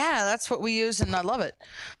 Rescue. Oh yeah, that's what we use, and I love it.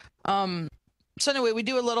 So anyway, we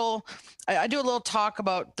do I do a little talk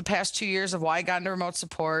about the past 2 years of why I got into remote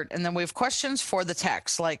support. And then we have questions for the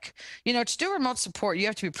techs. Like, you know, to do remote support, you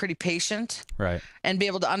have to be pretty patient. Right. And be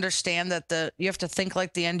able to understand that you have to think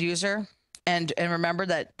like the end user. And remember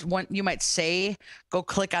that when you might say, go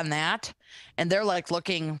click on that. And they're like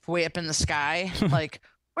looking way up in the sky, like,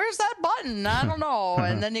 where's that button? I don't know.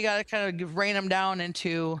 And then you got to kind of rein them down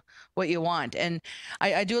into what you want. And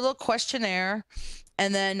I do a little questionnaire.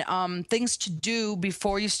 And then things to do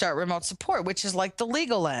before you start remote support, which is like the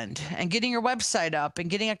legal end and getting your website up and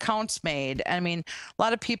getting accounts made. I mean, a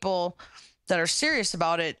lot of people that are serious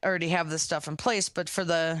about it already have this stuff in place. But for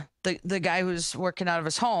the guy who's working out of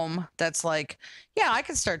his home, that's like, yeah, I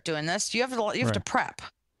can start doing this. You have to prep.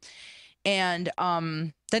 And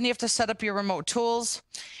then you have to set up your remote tools.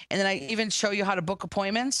 And then I even show you how to book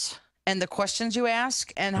appointments and the questions you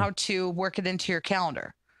ask and how to work it into your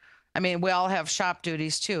calendar. I mean, we all have shop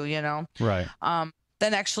duties too, you know? Right.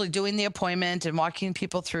 Then actually doing the appointment and walking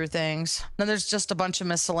people through things. Then there's just a bunch of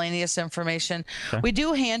miscellaneous information. Okay. We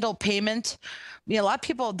do handle payment. You know, a lot of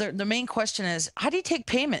people, the main question is, how do you take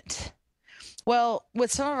payment? Well, with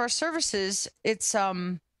some of our services, it's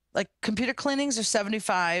like computer cleanings are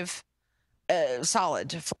 $75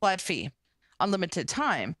 solid, flat fee, unlimited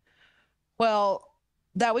time. Well,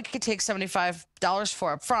 that we could take $75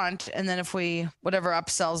 for up front. And then if whatever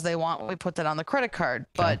upsells they want, we put that on the credit card. Okay.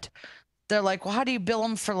 But they're like, well, how do you bill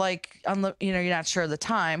them for you're not sure of the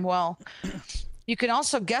time. Well, you can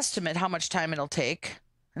also guesstimate how much time it'll take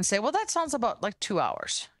and say, well, that sounds about like 2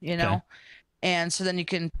 hours, you know? Okay. And so then you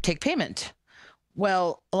can take payment.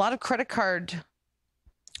 Well, a lot of credit card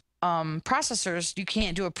processors, you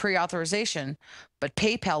can't do a pre-authorization, but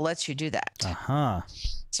PayPal lets you do that. Uh-huh.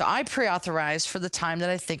 So I pre-authorize for the time that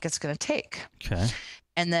I think it's going to take. Okay.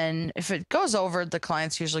 And then if it goes over, the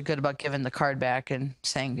client's usually good about giving the card back and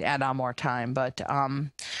saying add on more time. But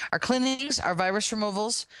our cleanings, our virus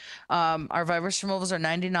removals are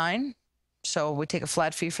 $99. So we take a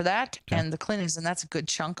flat fee for that. Okay. And the cleanings, and that's a good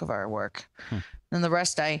chunk of our work. Hmm. And the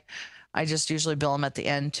rest, I just usually bill them at the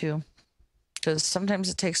end too, because sometimes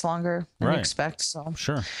it takes longer than you expect. So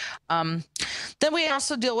sure. Then we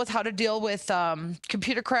also deal with how to deal with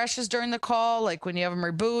computer crashes during the call. Like when you have them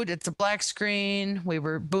reboot, it's a black screen. We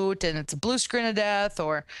reboot and it's a blue screen of death,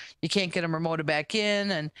 or you can't get them remoted back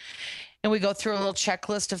in. And we go through a little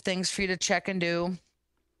checklist of things for you to check and do.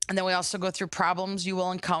 And then we also go through problems you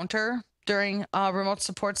will encounter during remote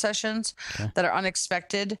support sessions that are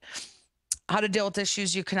unexpected. How to deal with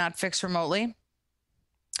issues you cannot fix remotely.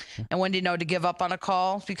 And when do you know to give up on a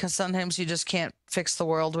call? Because sometimes you just can't fix the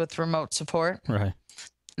world with remote support. Right.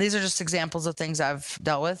 These are just examples of things I've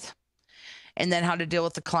dealt with. And then how to deal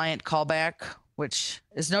with the client callback, which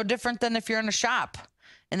is no different than if you're in a shop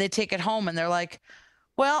and they take it home and they're like,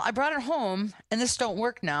 well, I brought it home and this don't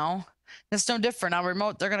work now. It's no different. On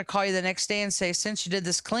remote, they're going to call you the next day and say, since you did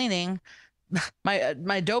this cleaning, my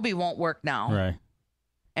Adobe won't work now. Right.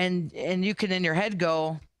 And you can in your head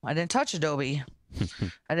go, I didn't touch Adobe.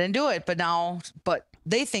 I didn't do it, but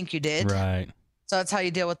they think you did. Right. So that's how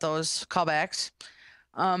you deal with those callbacks.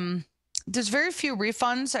 There's very few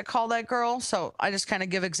refunds at Call That Girl. So I just kind of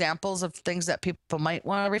give examples of things that people might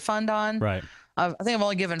want to refund on. Right. I think I've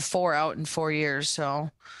only given 4 out in 4 years. So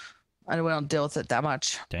we don't deal with it that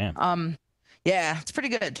much. Damn. Yeah, it's pretty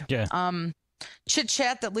good. Yeah. Chit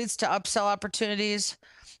chat that leads to upsell opportunities,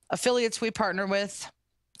 affiliates we partner with.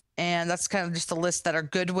 And that's kind of just a list that are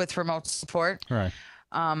good with remote support. Right.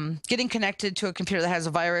 Getting connected to a computer that has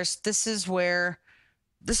a virus. This is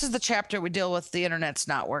the chapter we deal with the internet's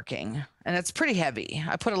not working. And it's pretty heavy.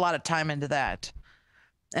 I put a lot of time into that.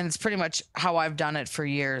 And it's pretty much how I've done it for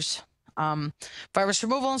years. Virus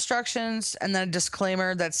removal instructions, and then a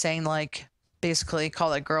disclaimer that's saying, like, basically,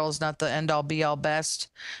 Call That Girl is not the end all be all best.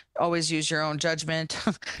 Always use your own judgment.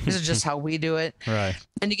 These are just how we do it. Right.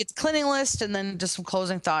 And you get the cleaning list and then just some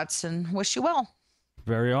closing thoughts, and wish you well.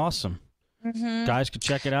 Very awesome. Mm-hmm. Guys could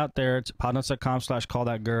check it out there. It's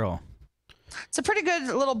podnutz.com/callthatgirl. It's a pretty good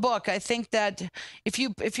little book. I think that if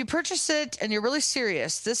you purchase it and you're really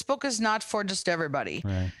serious, this book is not for just everybody.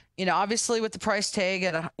 Right. You know, obviously with the price tag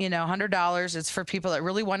at $100, it's for people that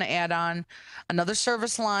really want to add on another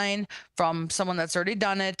service line from someone that's already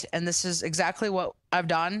done it. And this is exactly what I've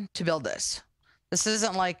done to build this. This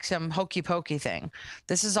isn't like some hokey pokey thing.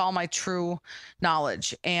 This is all my true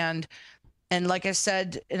knowledge. And like I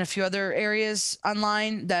said, in a few other areas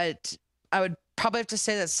online, that I would probably have to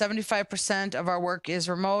say that 75% of our work is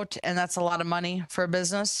remote, and that's a lot of money for a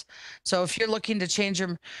business. So if you're looking to change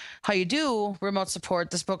how you do remote support,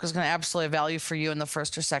 this book is going to absolutely have value for you in the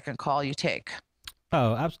first or second call you take.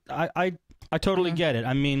 Oh, I totally get it.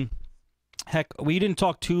 I mean, heck, we didn't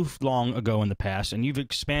talk too long ago in the past, and you've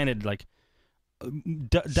expanded like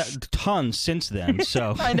tons since then.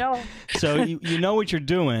 So I know. So you know what you're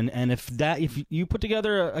doing, and if you put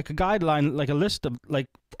together a guideline, like a list of like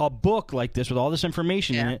a book like this with all this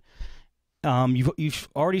information in it, you've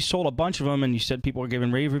already sold a bunch of them, and you said people are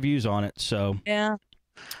giving rave reviews on it. So yeah.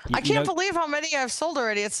 I can't believe how many I've sold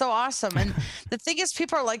already. It's so awesome. And the thing is,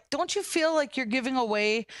 people are like, don't you feel like you're giving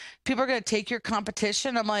away? People are going to take your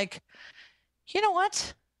competition. I'm like, you know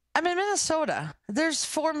what? I'm in Minnesota. There's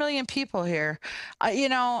 4 million people here.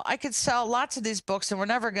 I could sell lots of these books and we're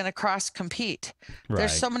never going to cross compete. Right.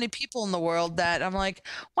 There's so many people in the world that I'm like,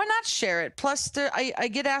 why not share it? Plus, I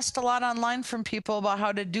get asked a lot online from people about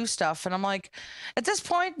how to do stuff. And I'm like, at this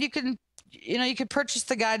point, you could purchase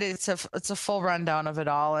the guide. It's a full rundown of it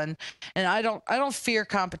all. And I don't fear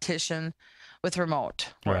competition with remote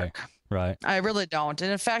work. Right. I really don't.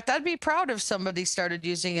 And in fact, I'd be proud if somebody started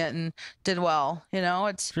using it and did well.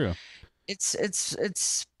 It's true.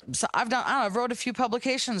 So I've wrote a few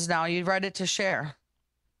publications now. You write it to share.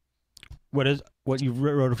 What you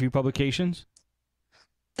wrote a few publications?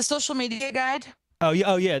 The social media guide. Oh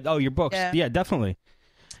yeah. Oh, your books. Yeah, definitely.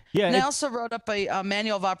 Yeah. And I also wrote up a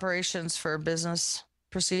manual of operations for business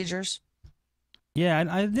procedures. Yeah,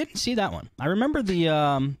 I didn't see that one. I remember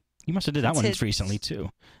the you must have did that one recently too.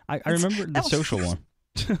 I remember the social one.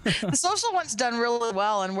 The social one's done really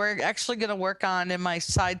well, and we're actually going to work on, in my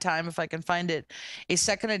side time, if I can find it, a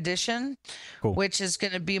second edition, which is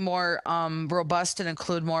going to be more robust and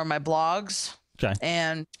include more of my blogs,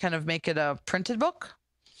 and kind of make it a printed book.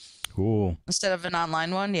 Cool. Instead of an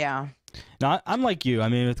online one, yeah. Now, I'm like you. I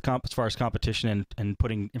mean, with as far as competition and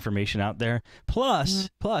putting information out there. Plus,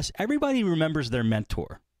 everybody remembers their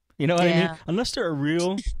mentor. You know what I mean? Yeah. Unless they're a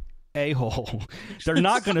real a-hole, they're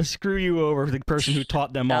not going to screw you over, the person who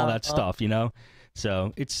taught them all that No. stuff, you know?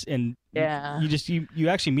 So it's, and Yeah. you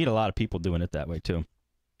actually meet a lot of people doing it that way too.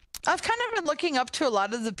 I've kind of been looking up to a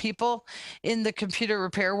lot of the people in the computer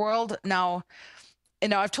repair world. Now,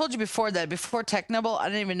 I've told you before that before Technibble, I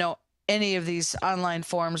didn't even know any of these online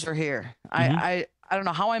forums were here. Mhm. I don't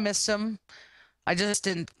know how I missed them. I just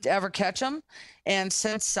didn't ever catch them. And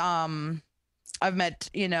since I've met,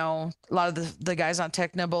 a lot of the guys on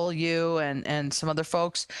Technibble, you and some other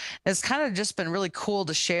folks, it's kind of just been really cool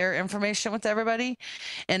to share information with everybody.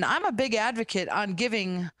 And I'm a big advocate on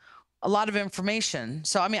giving a lot of information.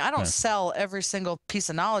 So, I mean, I don't Yeah. sell every single piece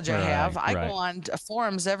of knowledge I have. I Right. go on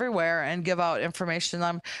forums everywhere and give out information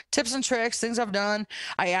on tips and tricks, things I've done.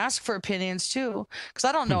 I ask for opinions too, because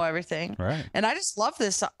I don't Hmm. know everything. Right. And I just love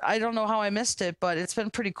this. I don't know how I missed it, but it's been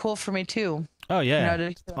pretty cool for me too, Oh yeah. to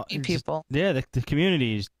It's meet just- people. yeah, the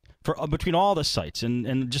communities for between all the sites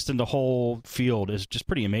and just in the whole field is just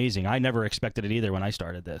pretty amazing. I never expected it either when I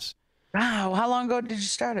started this. Wow. How long ago did you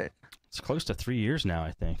start it? It's close to 3 years now,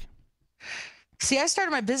 I think. See, I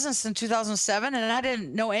started my business in 2007 and I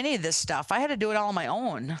didn't know any of this stuff. I had to do it all on my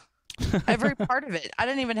own. Every part of it. I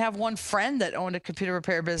didn't even have one friend that owned a computer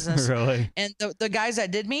repair business. Really? And the guys I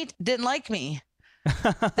did meet didn't like me.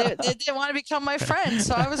 They didn't want to become my friend.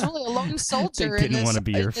 So I was really a lone They soldier didn't want to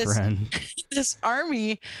be your friend. this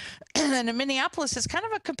army. And in Minneapolis, it's kind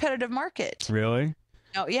of a competitive market. Really?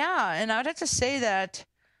 Oh, yeah. And I would have to say that,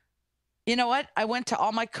 you know what? I went to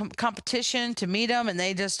all my competition to meet them and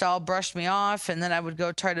they just all brushed me off. And then I would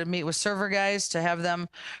go try to meet with server guys to have them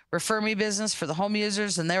refer me business for the home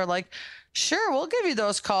users. And they were like, sure, we'll give you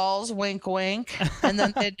those calls. Wink, wink. And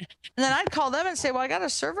then I'd call them and say, well, I got a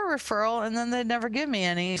server referral. And then they'd never give me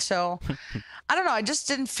any. So I don't know. I just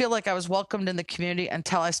didn't feel like I was welcomed in the community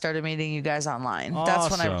until I started meeting you guys online.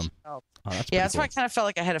 That's when I Awesome. felt, Oh, that's yeah, pretty that's when I cool. kind of felt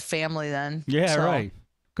like I had a family then. Yeah, So right.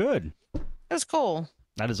 Good. it was cool.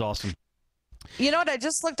 That is awesome. You know what? I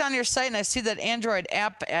just looked on your site and I see that Android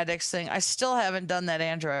app addicts thing. I still haven't done that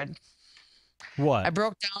Android. What? I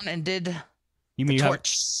broke down and did You mean you have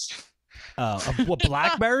torch. what,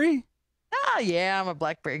 BlackBerry? Ah, yeah, I'm a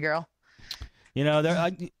BlackBerry girl. You know, there.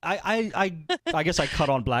 I guess I cut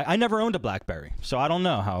on Black. I never owned a BlackBerry, so I don't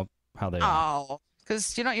know how they are. Oh,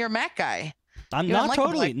 because you're a Mac guy. I'm you don't not like a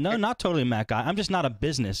totally BlackBerry. not totally a Mac guy. I'm just not a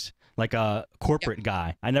business like a corporate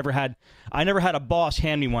guy. I never had a boss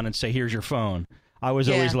hand me one and say, "Here's your phone." I was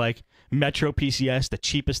always Yeah. like Metro PCS, the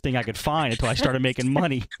cheapest thing I could find until I started making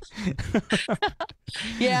money.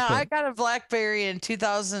 Yeah, I got a BlackBerry in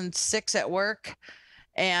 2006 at work.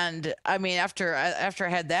 And I mean, after I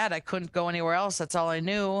had that, I couldn't go anywhere else. That's all I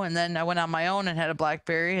knew. And then I went on my own and had a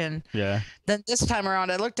BlackBerry. And Yeah. then this time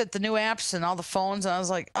around, I looked at the new apps and all the phones, and I was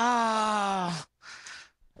like, I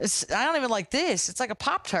don't even like this. It's like a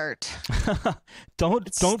Pop-Tart.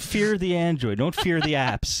 Don't fear the Android. Don't fear the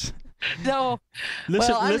apps. No,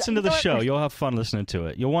 Listen Well, listen to you the know what? show. You'll have fun listening to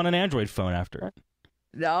it. You'll want an Android phone after it.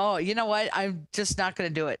 no, you know what? I'm just not going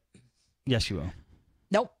to do it. Yes, you will.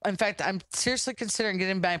 Nope. In fact, I'm seriously considering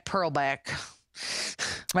getting my Pearl back.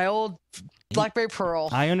 My old BlackBerry Pearl.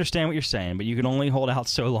 I understand what you're saying, but you can only hold out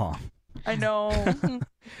so long. I know. All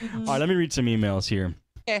right, let me read some emails here.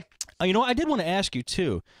 Okay. You know what? I did want to ask you,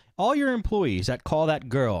 too. All your employees that call that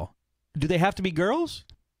girl, do they have to be girls?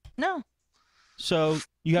 No. So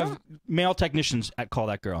you have male technicians at Call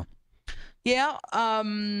That Girl. Yeah.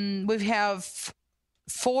 We have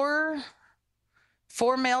four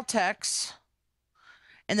male techs,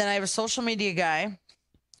 and then I have a social media guy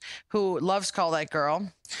who loves Call That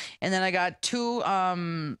Girl, and then I got two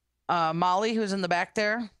Molly, who's in the back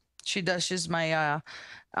there. She's my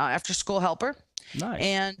after school helper. Nice.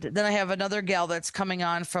 And then I have another gal that's coming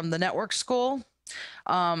on from the network school.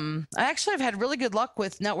 I actually have had really good luck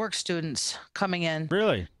with network students coming in.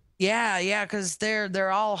 Really? Yeah, because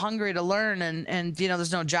they're all hungry to learn, and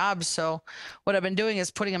there's no jobs. So what I've been doing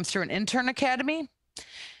is putting them through an intern academy,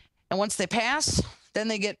 and once they pass, then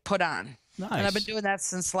they get put on. Nice. And I've been doing that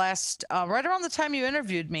since right around the time you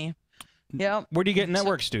interviewed me. Yep. Where do you get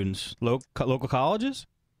network students? Local colleges?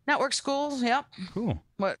 Network schools. Yep. Cool.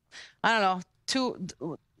 What? I don't know.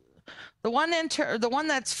 The one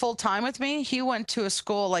that's full time with me, he went to a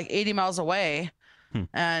school like 80 miles away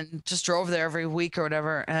and just drove there every week or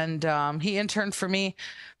whatever. And he interned for me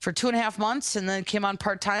for 2.5 months and then came on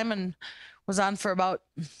part time and was on for about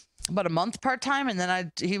a month part time. And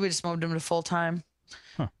then we just moved him to full time.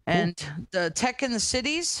 Huh. And the tech in the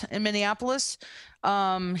cities in Minneapolis,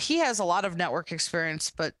 he has a lot of network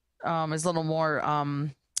experience, but is a little more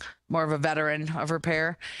of a veteran of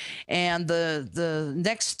repair, and the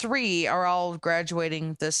next three are all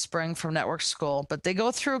graduating this spring from network school, but they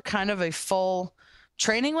go through kind of a full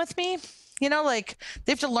training with me. Like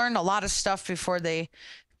they have to learn a lot of stuff before they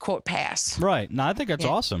quote pass. Right. No, I think that's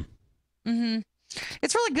awesome. Mm-hmm.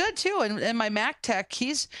 It's really good too. And my Mac tech,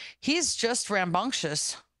 he's just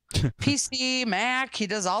rambunctious. PC, Mac, he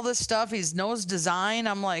does all this stuff. He knows design.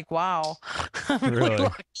 I'm like, wow. I'm really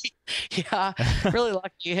lucky. Yeah, really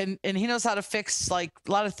lucky. And he knows how to fix like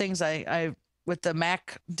a lot of things I with the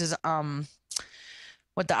Mac with the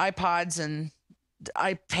iPods and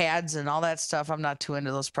iPads and all that stuff. I'm not too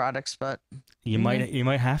into those products, but you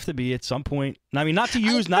might have to be at some point. I mean, not to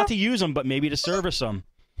use them, but maybe to service them.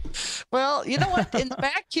 Well, you know what? In the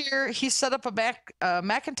back here, he set up a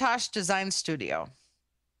Macintosh design studio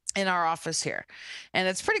in our office here, and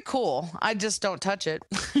it's pretty cool. I just don't touch it.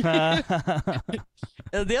 The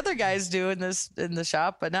other guys do in the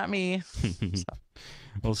shop, but not me. So.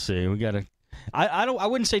 We'll see. We gotta. I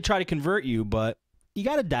wouldn't say try to convert you, but you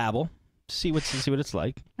gotta dabble. See what it's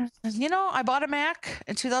like. I bought a Mac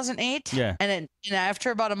in 2008. Yeah. And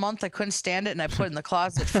after about a month, I couldn't stand it, and I put it in the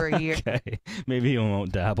closet for a year. Okay. Maybe you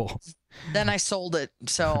won't dabble. Then I sold it.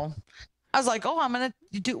 So I was like, oh, I'm gonna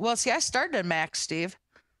do. Well, see, I started a Mac, Steve.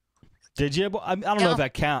 Did you? I don't know if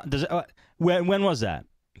that counts. Does it, when was that?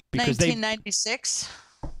 Because 1996.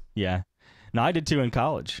 Yeah. No, I did too in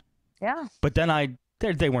college. Yeah. But then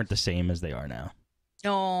they weren't the same as they are now.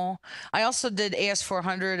 No, I also did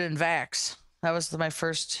AS400 and VAX. That was my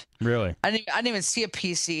first. Really? I didn't even see a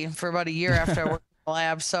PC for about a year after I worked in the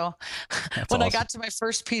lab. So when I got to my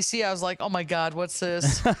first PC, I was like, oh my God, what's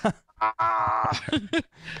this? I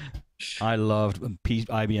loved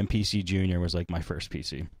IBM PC Junior was like my first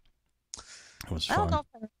PC. It was fun. I don't know if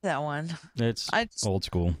I remember that one. It's old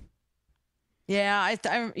school. Yeah, I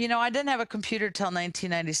didn't have a computer till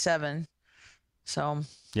 1997. So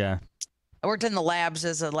yeah. I worked in the labs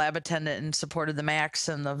as a lab attendant and supported the Macs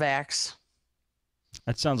and the VAX.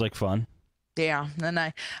 That sounds like fun. Yeah. And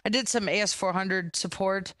I did some AS400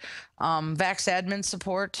 support, VAX admin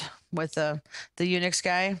support with the Unix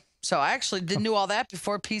guy. So I actually didn't do all that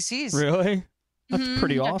before PCs. Really? That's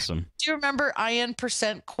pretty awesome. Do you remember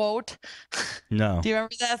IN% quote? No. Do you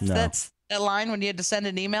remember that? No. That's that line when you had to send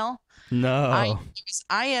an email? No.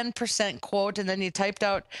 IN% quote, and then you typed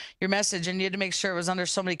out your message, and you had to make sure it was under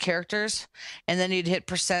so many characters, and then you'd hit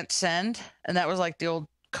 %send, and that was like the old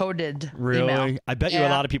coded really email. I bet you a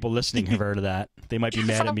lot of people listening have heard of that. They might be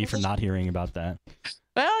mad at me for not hearing about that.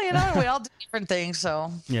 Well, we all do different things.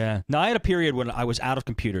 So yeah. No, I had a period when I was out of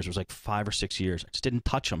computers. It was like 5 or 6 years. I just didn't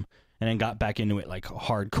touch them, and then got back into it like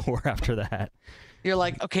hardcore after that. You're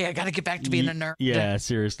like, okay, I got to get back to being a nerd. Yeah,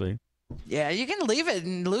 seriously. Yeah, you can leave it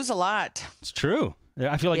and lose a lot. It's true.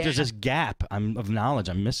 I feel like there's this gap of knowledge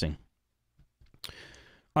I'm missing. All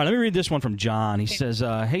right, let me read this one from John. He says,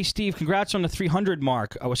 hey, Steve, congrats on the 300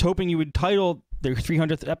 mark. I was hoping you would title the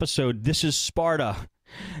 300th episode, This is Sparta.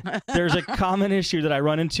 There's a common issue that I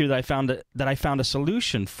run into that I found a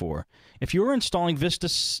solution for. If you were installing Vista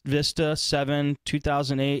 7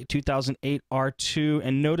 2008 R2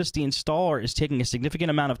 and notice the installer is taking a significant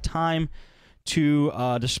amount of time to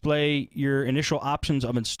display your initial options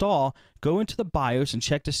of install, go into the BIOS and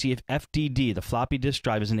check to see if FDD, the floppy disk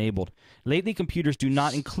drive, is enabled. Lately, computers do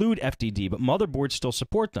not include FDD, but motherboards still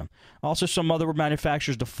support them. Also, some motherboard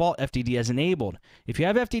manufacturers default FDD as enabled. If you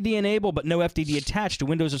have FDD enabled but no FDD attached, the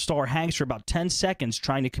Windows installer hangs for about 10 seconds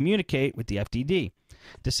trying to communicate with the FDD.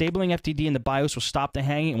 Disabling FDD in the BIOS will stop the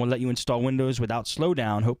hanging and will let you install Windows without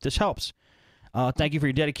slowdown. Hope this helps. Thank you for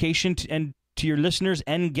your dedication to your listeners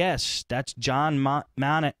and guests. That's John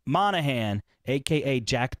Monahan, a.k.a.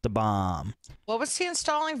 Jack the Bomb. What was he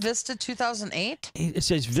installing? Vista 2008? It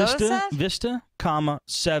says Vista,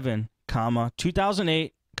 7, 2008,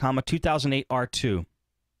 2008 R2.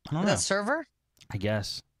 I don't know. That server? I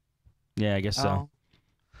guess. Yeah, I guess so.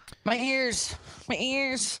 My ears.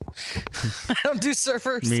 I don't do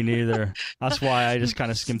servers. Me neither. That's why I just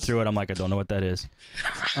kind of skimmed through it. I'm like, I don't know what that is.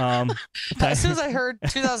 As soon as I heard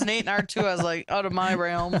 2008 and R2, I was like, out of my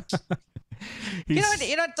realm. You know,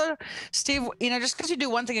 Steve, just because you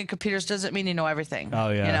do one thing in computers doesn't mean you know everything. Oh,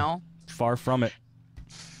 yeah. Far from it.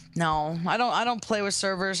 No, I don't play with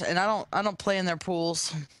servers, and I don't play in their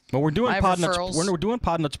pools. Well, we're doing Podnutz. We're doing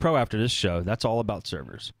Podnutz Pro after this show. That's all about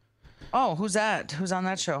servers. Oh, who's that? Who's on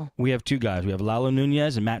that show? We have two guys. We have Lalo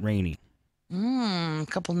Nunez and Matt Rainey.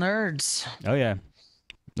 Couple nerds. Oh, yeah.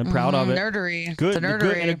 I'm proud of it. Nerdery. Good, the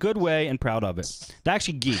nerdery. in a good way, and proud of it. They're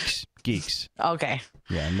actually geeks. Geeks. Okay.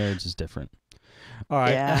 Yeah, nerds is different. All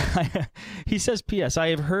right. Yeah. He says, P.S. I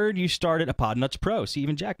have heard you started a Podnutz Pro. See,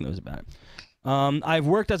 even Jack knows about it. I've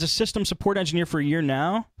worked as a system support engineer for a year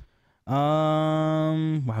now.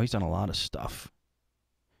 Wow, he's done a lot of stuff.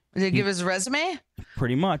 Did he give his resume?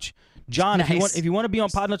 Pretty much. John, Nice. if you want to be on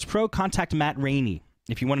Podnutz Pro, contact Matt Rainey.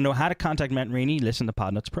 If you want to know how to contact Matt Rainey, listen to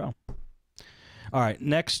Podnutz Pro. All right,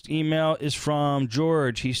 next email is from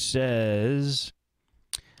George. He says,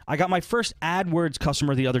 I got my first AdWords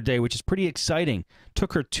customer the other day, which is pretty exciting.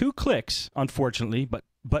 Took her 2 clicks, unfortunately, but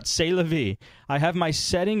c'est la vie. I have my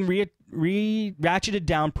setting ratcheted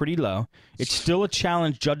down pretty low. It's still a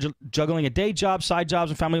challenge juggling a day job, side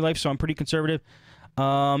jobs, and family life, so I'm pretty conservative.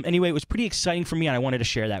 Anyway, it was pretty exciting for me, and I wanted to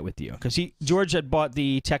share that with you. Because George had bought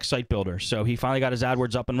the tech site builder, so he finally got his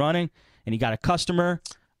AdWords up and running, and he got a customer.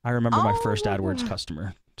 I remember my first AdWords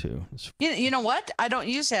customer, too. You know what? I don't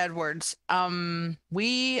use AdWords.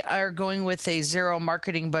 We are going with a 0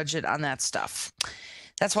 marketing budget on that stuff.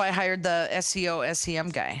 That's why I hired the SEO, SEM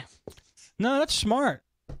guy. No, that's smart.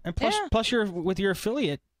 And plus you're with your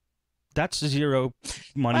affiliate. That's 0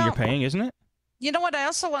 money you're paying, isn't it? You know what? I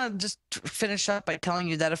also want to just finish up by telling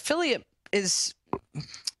you that affiliate is...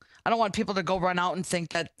 I don't want people to go run out and think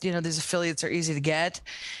that, these affiliates are easy to get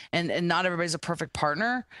and not everybody's a perfect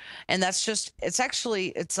partner. And that's just,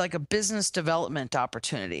 it's like a business development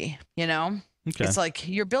opportunity, Okay. It's like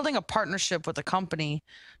you're building a partnership with a company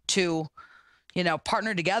to,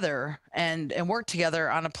 partner together and work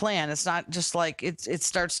together on a plan. It's not just like it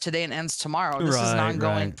starts today and ends tomorrow. This is an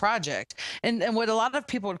ongoing project. And what a lot of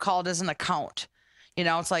people would call it is an account.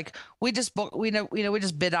 It's like we just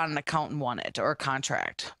bid on an account and won it, or a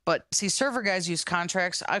contract. But see, server guys use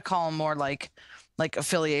contracts. I call them more like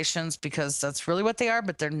affiliations, because that's really what they are,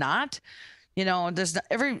 but they're not. There's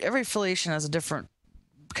every affiliation has a different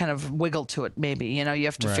kind of wiggle to it. Maybe you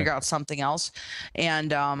have to figure out something else.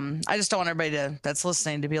 And I just don't want everybody that's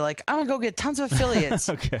listening to be like, I'm gonna go get tons of affiliates.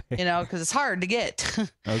 Okay. Because it's hard to get.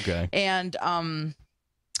 Okay. And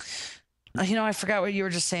I forgot what you were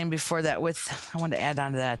just saying before that. I wanted to add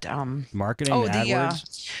on to that. Marketing,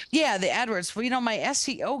 AdWords? The AdWords. Well, my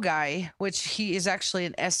SEO guy, which he is actually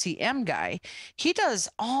an SEM guy, he does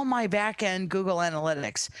all my back-end Google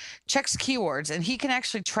Analytics, checks keywords, and he can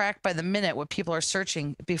actually track by the minute what people are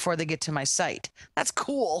searching before they get to my site. That's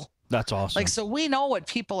cool. That's awesome. So we know what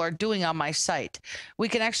people are doing on my site. We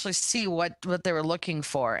can actually see what they were looking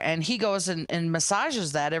for. And he goes and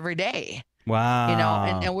massages that every day.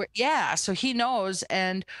 Wow. And we're, so he knows.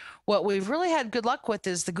 And what we've really had good luck with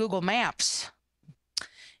is the Google Maps.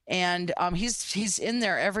 And he's in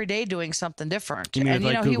there every day doing something different. You mean and,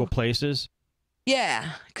 like Google Places?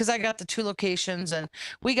 Yeah, because I got the 2 locations, and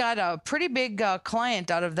we got a pretty big client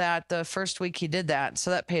out of that the first week he did that. So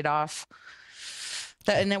that paid off.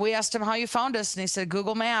 And then we asked him how you found us, and he said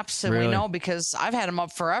Google Maps. And we know, because I've had him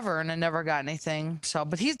up forever and I never got anything.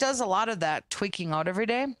 But he does a lot of that tweaking out every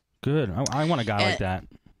day. Good. I want a guy like that.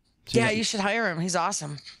 You should hire him. He's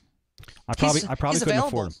awesome. I probably couldn't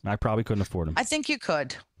afford him. I probably couldn't afford him. I think you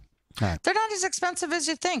could. Right. They're not as expensive as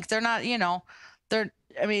you think. They're not, I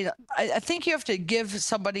think you have to give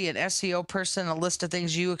somebody, an SEO person, a list of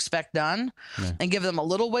things you expect done and give them a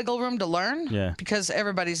little wiggle room to learn, because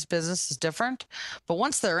everybody's business is different. But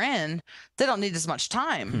once they're in, they don't need as much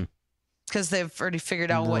time because they've already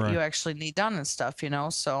figured out what you actually need done and stuff,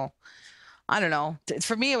 So I don't know.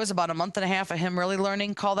 For me, it was about a month and a half of him really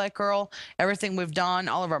learning Call That Girl, everything we've done,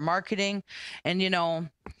 all of our marketing. And,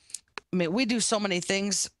 we do so many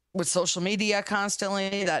things with social media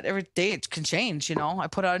constantly that every day it can change. I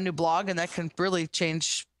put out a new blog, and that can really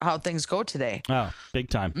change how things go today. Oh, big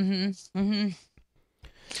time. And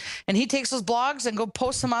he takes those blogs and go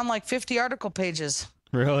post them on like 50 article pages.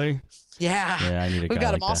 Really? Yeah. Yeah, I need a guy We've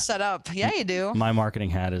got like them all that. set up. Yeah, you do. My marketing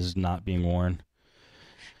hat is not being worn.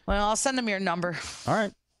 Well, I'll send him your number. All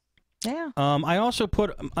right. Yeah. I also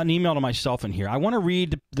put an email to myself in here. I want to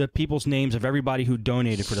read the people's names of everybody who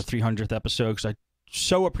donated for the 300th episode, because I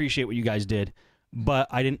so appreciate what you guys did, but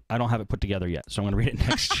I don't have it put together yet, so I'm going to read it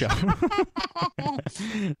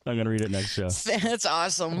next show. That's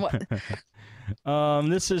awesome. What?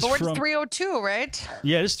 This is from 302, right?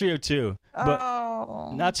 Yeah, it's 302. But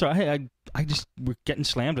oh, that's all right. Hey, we're getting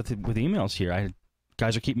slammed with emails here.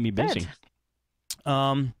 Guys are keeping me busy.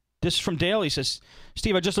 Good. This is from Dale. He says,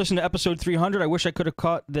 Steve, I just listened to episode 300. I wish I could have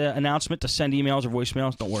caught the announcement to send emails or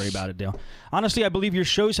voicemails. Don't worry about it, Dale. Honestly, I believe your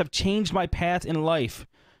shows have changed my path in life.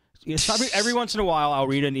 Every once in a while, I'll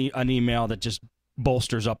read an email that just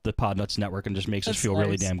bolsters up the Podnutz Network and just makes us feel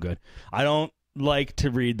really damn good. I don't like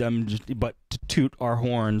to read them, but to toot our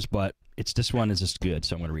horns, but This one is just good,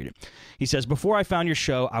 so I'm going to read it. He says, before I found your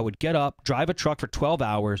show, I would get up, drive a truck for 12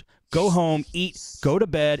 hours, go home, eat, go to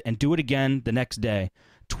bed, and do it again the next day.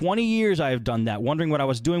 20 years I have done that, wondering what I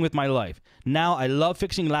was doing with my life. Now I love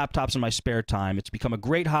fixing laptops in my spare time. It's become a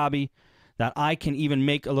great hobby that I can even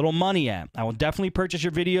make a little money at. I will definitely purchase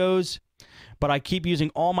your videos, but I keep using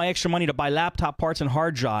all my extra money to buy laptop parts and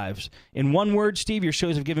hard drives. In one word, Steve, your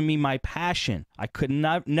shows have given me my passion. I could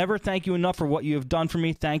never thank you enough for what you have done for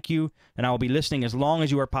me. Thank you, and I will be listening as long as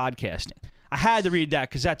you are podcasting. I had to read that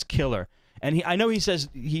because that's killer. And I know he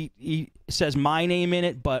says my name in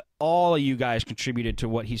it, but all of you guys contributed to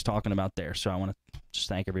what he's talking about there. So I want to just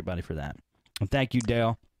thank everybody for that. And thank you,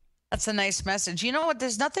 Dale. That's a nice message. You know what?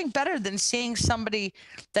 There's nothing better than seeing somebody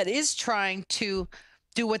that is trying to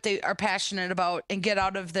do what they are passionate about and get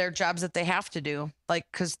out of their jobs that they have to do, like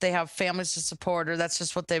because they have families to support or that's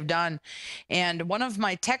just what they've done. And one of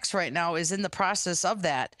my techs right now is in the process of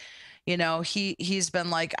that. You know, he's been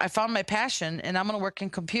like, I found my passion and I'm going to work in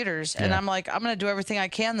computers. Yeah. And I'm like, I'm going to do everything I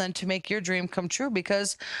can then to make your dream come true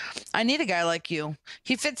because I need a guy like you.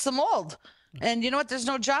 He fits the mold. And you know what? There's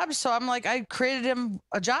no job, so I'm like, I created him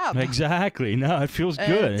a job. Exactly. No, it feels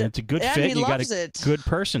good. And it's a good fit. You got a good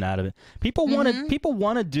person out of it. People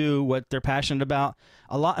want to do what they're passionate about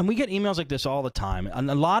a lot, and we get emails like this all the time.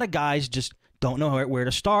 And a lot of guys just don't know where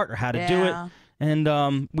to start or how to do it.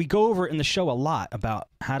 And we go over it in the show a lot about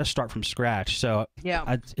how to start from scratch. So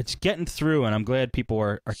it's getting through, and I'm glad people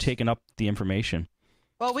are taking up the information.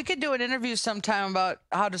 Well, we could do an interview sometime about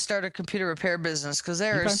how to start a computer repair business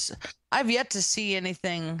because I've yet to see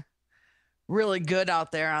anything really good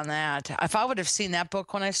out there on that. If I would have seen that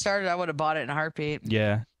book when I started, I would have bought it in a heartbeat.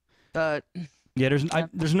 Yeah. But yeah,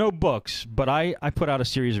 there's no books, but I put out a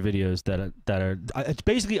series of videos that are it's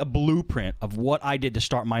basically a blueprint of what I did to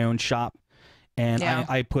start my own shop, and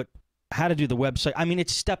I put how to do the website. I mean,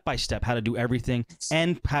 it's step by step how to do everything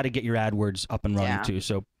and how to get your AdWords up and running too.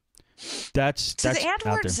 So. That's the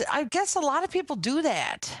AdWords. I guess a lot of people do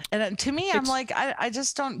that, and to me, I'm like, I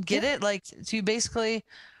just don't get it. Like, so you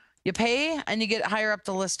pay and you get higher up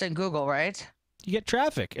the list in Google, right? You get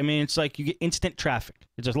traffic. I mean, it's like you get instant traffic.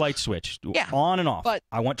 It's a light switch, on and off. But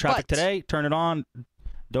I want traffic today. Turn it on.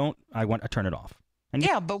 I turn it off. And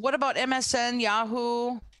but what about MSN,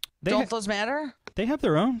 Yahoo? Don't those matter? They have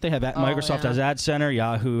their own. They have Microsoft has Ad Center.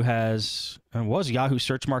 Yahoo has was Yahoo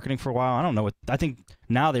Search Marketing for a while. I don't know what. I think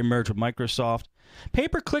now they merged with Microsoft.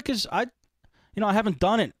 Pay-per-click is I haven't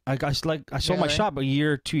done it. I sold my shop a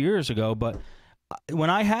year, 2 years ago, but when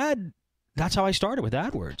that's how I started with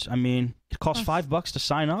AdWords. I mean, it costs $5 to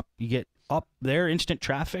sign up. You get up there, instant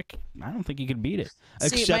traffic. I don't think you could beat it.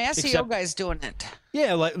 See, my SEO guy's doing it.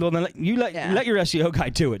 Yeah, let your SEO guy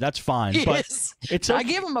do it. That's fine. Yes. But I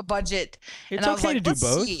gave him a budget. It's okay to do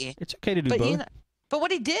both. It's okay to do both. But what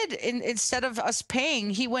he did, instead of us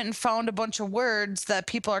paying, he went and found a bunch of words that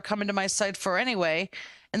people are coming to my site for anyway,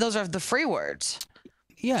 and those are the free words.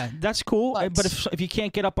 Yeah, that's cool. But if you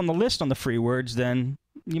can't get up on the list on the free words, then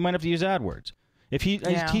you might have to use AdWords. If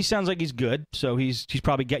he sounds like he's good, so he's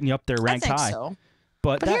probably getting you up there ranked high. I think so.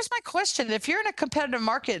 But here's my question: if you're in a competitive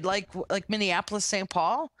market like Minneapolis, St.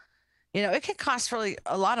 Paul, it can cost really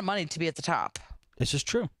a lot of money to be at the top. This is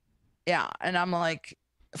true. Yeah, and I'm like,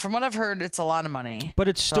 from what I've heard, it's a lot of money. But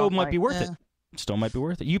it still might be worth it. It still might be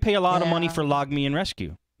worth it. You pay a lot of money for Log Me and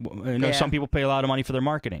Rescue. Some people pay a lot of money for their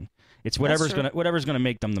marketing. It's whatever's gonna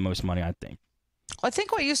make them the most money, I think. I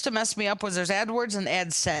think what used to mess me up was there's AdWords and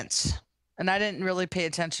AdSense. And I didn't really pay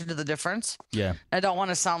attention to the difference. Yeah. I don't want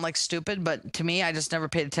to sound like stupid, but to me, I just never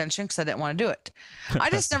paid attention because I didn't want to do it. I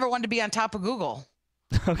just never wanted to be on top of Google.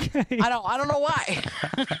 Okay. I don't know why.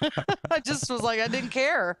 I just was like, I didn't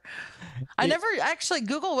care.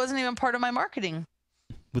 Google wasn't even part of my marketing.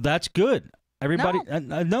 But that's good. Everybody,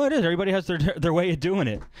 no, it is. Everybody has their way of doing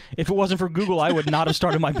it. If it wasn't for Google, I would not have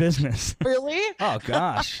started my business. Really? Oh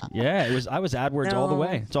gosh, yeah. I was AdWords all the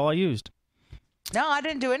way. It's all I used. No, I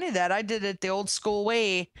didn't do any of that. I did it the old school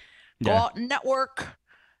way. Go out and network.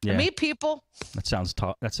 Meet people. That sounds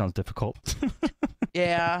difficult.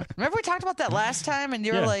 Yeah. Remember we talked about that last time, and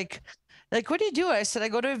you were like, what do you do? I said I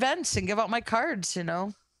go to events and give out my cards.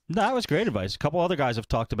 No, that was great advice. A couple other guys have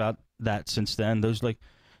talked about that since then. Those like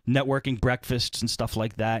networking breakfasts and stuff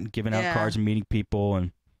like that, and giving out cards and meeting people,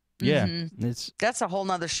 and that's a whole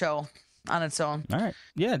nother show on its own. All right.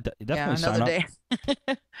 Yeah, definitely. Another day.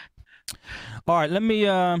 All right, let me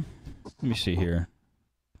see here.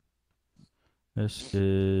 This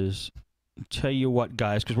is tell you what,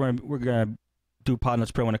 guys, because we're gonna do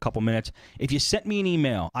Podnutz Pro in a couple minutes. If you sent me an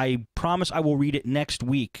email, I promise I will read it next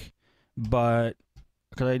week. But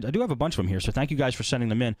because I do have a bunch of them here. So thank you guys for sending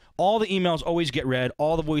them in. All the emails always get read.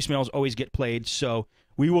 All the voicemails always get played. So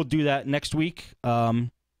we will do that next week.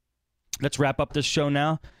 Let's wrap up this show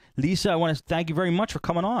now. Lisa, I want to thank you very much for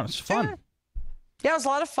coming on. It's fun. Yeah, it was a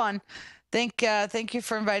lot of fun. Thank you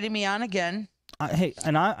for inviting me on again. Hey,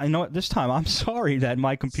 and I know this time I'm sorry that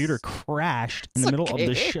my computer crashed in the middle of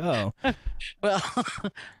the show. Well,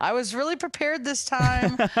 I was really prepared this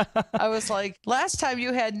time. I was like, last time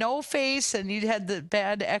you had no face and you had the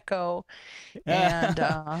bad echo, and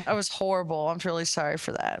I was horrible. I'm really sorry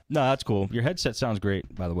for that. No, that's cool. Your headset sounds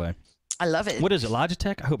great, by the way. I love it. What is it,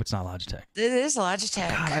 Logitech? I hope it's not Logitech. It is Logitech.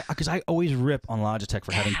 God, because I always rip on Logitech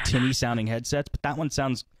for having tinny sounding headsets, but that one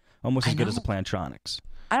sounds almost as good as the Plantronics.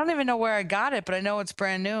 I don't even know where I got it, but I know it's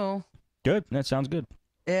brand new. Good. That sounds good.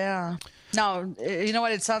 Yeah. No, you know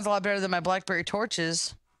what? It sounds a lot better than my BlackBerry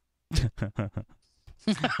torches.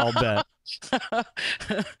 I'll bet.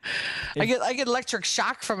 I get electric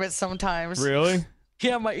shock from it sometimes. Really?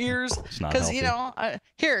 Yeah, my ears. Because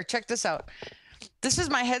here, check this out. This is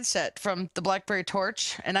my headset from the BlackBerry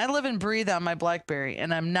Torch, and I live and breathe on my BlackBerry,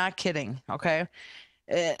 and I'm not kidding. Okay,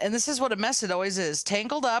 and this is what a mess it always is: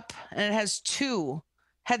 tangled up, and it has two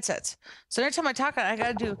headsets. So every time I talk,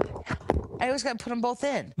 I always got to put them both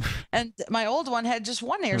in. And my old one had just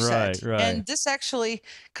one ear set. Right. And this actually,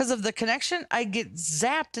 because of the connection, I get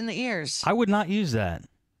zapped in the ears. I would not use that,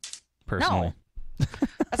 personally. No.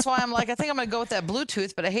 That's why I'm like, I think I'm going to go with that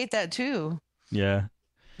Bluetooth, but I hate that too. Yeah.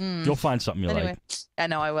 You'll find something you like. I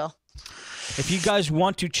know I will. If you guys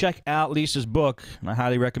want to check out Lisa's book, I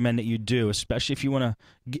highly recommend that you do, especially if you want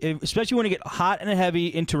to get hot and heavy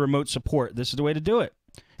into remote support. This is the way to do it.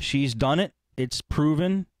 She's done it. It's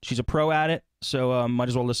proven. She's a pro at it. So might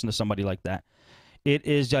as well listen to somebody like that. It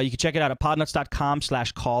is. You can check it out at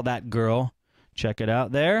podnutz.com/callthatgirl. Check it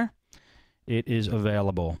out there. It is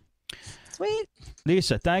available. Sweet.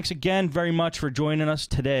 Lisa, thanks again very much for joining us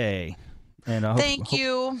today. And thank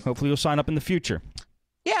you. Hopefully you'll sign up in the future.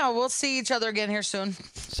 Yeah, we'll see each other again here soon.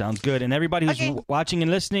 Sounds good. And everybody who's watching and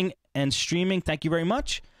listening and streaming, thank you very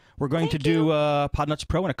much. We're going to do Podnutz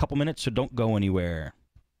Pro in a couple minutes, so don't go anywhere.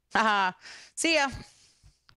 See ya.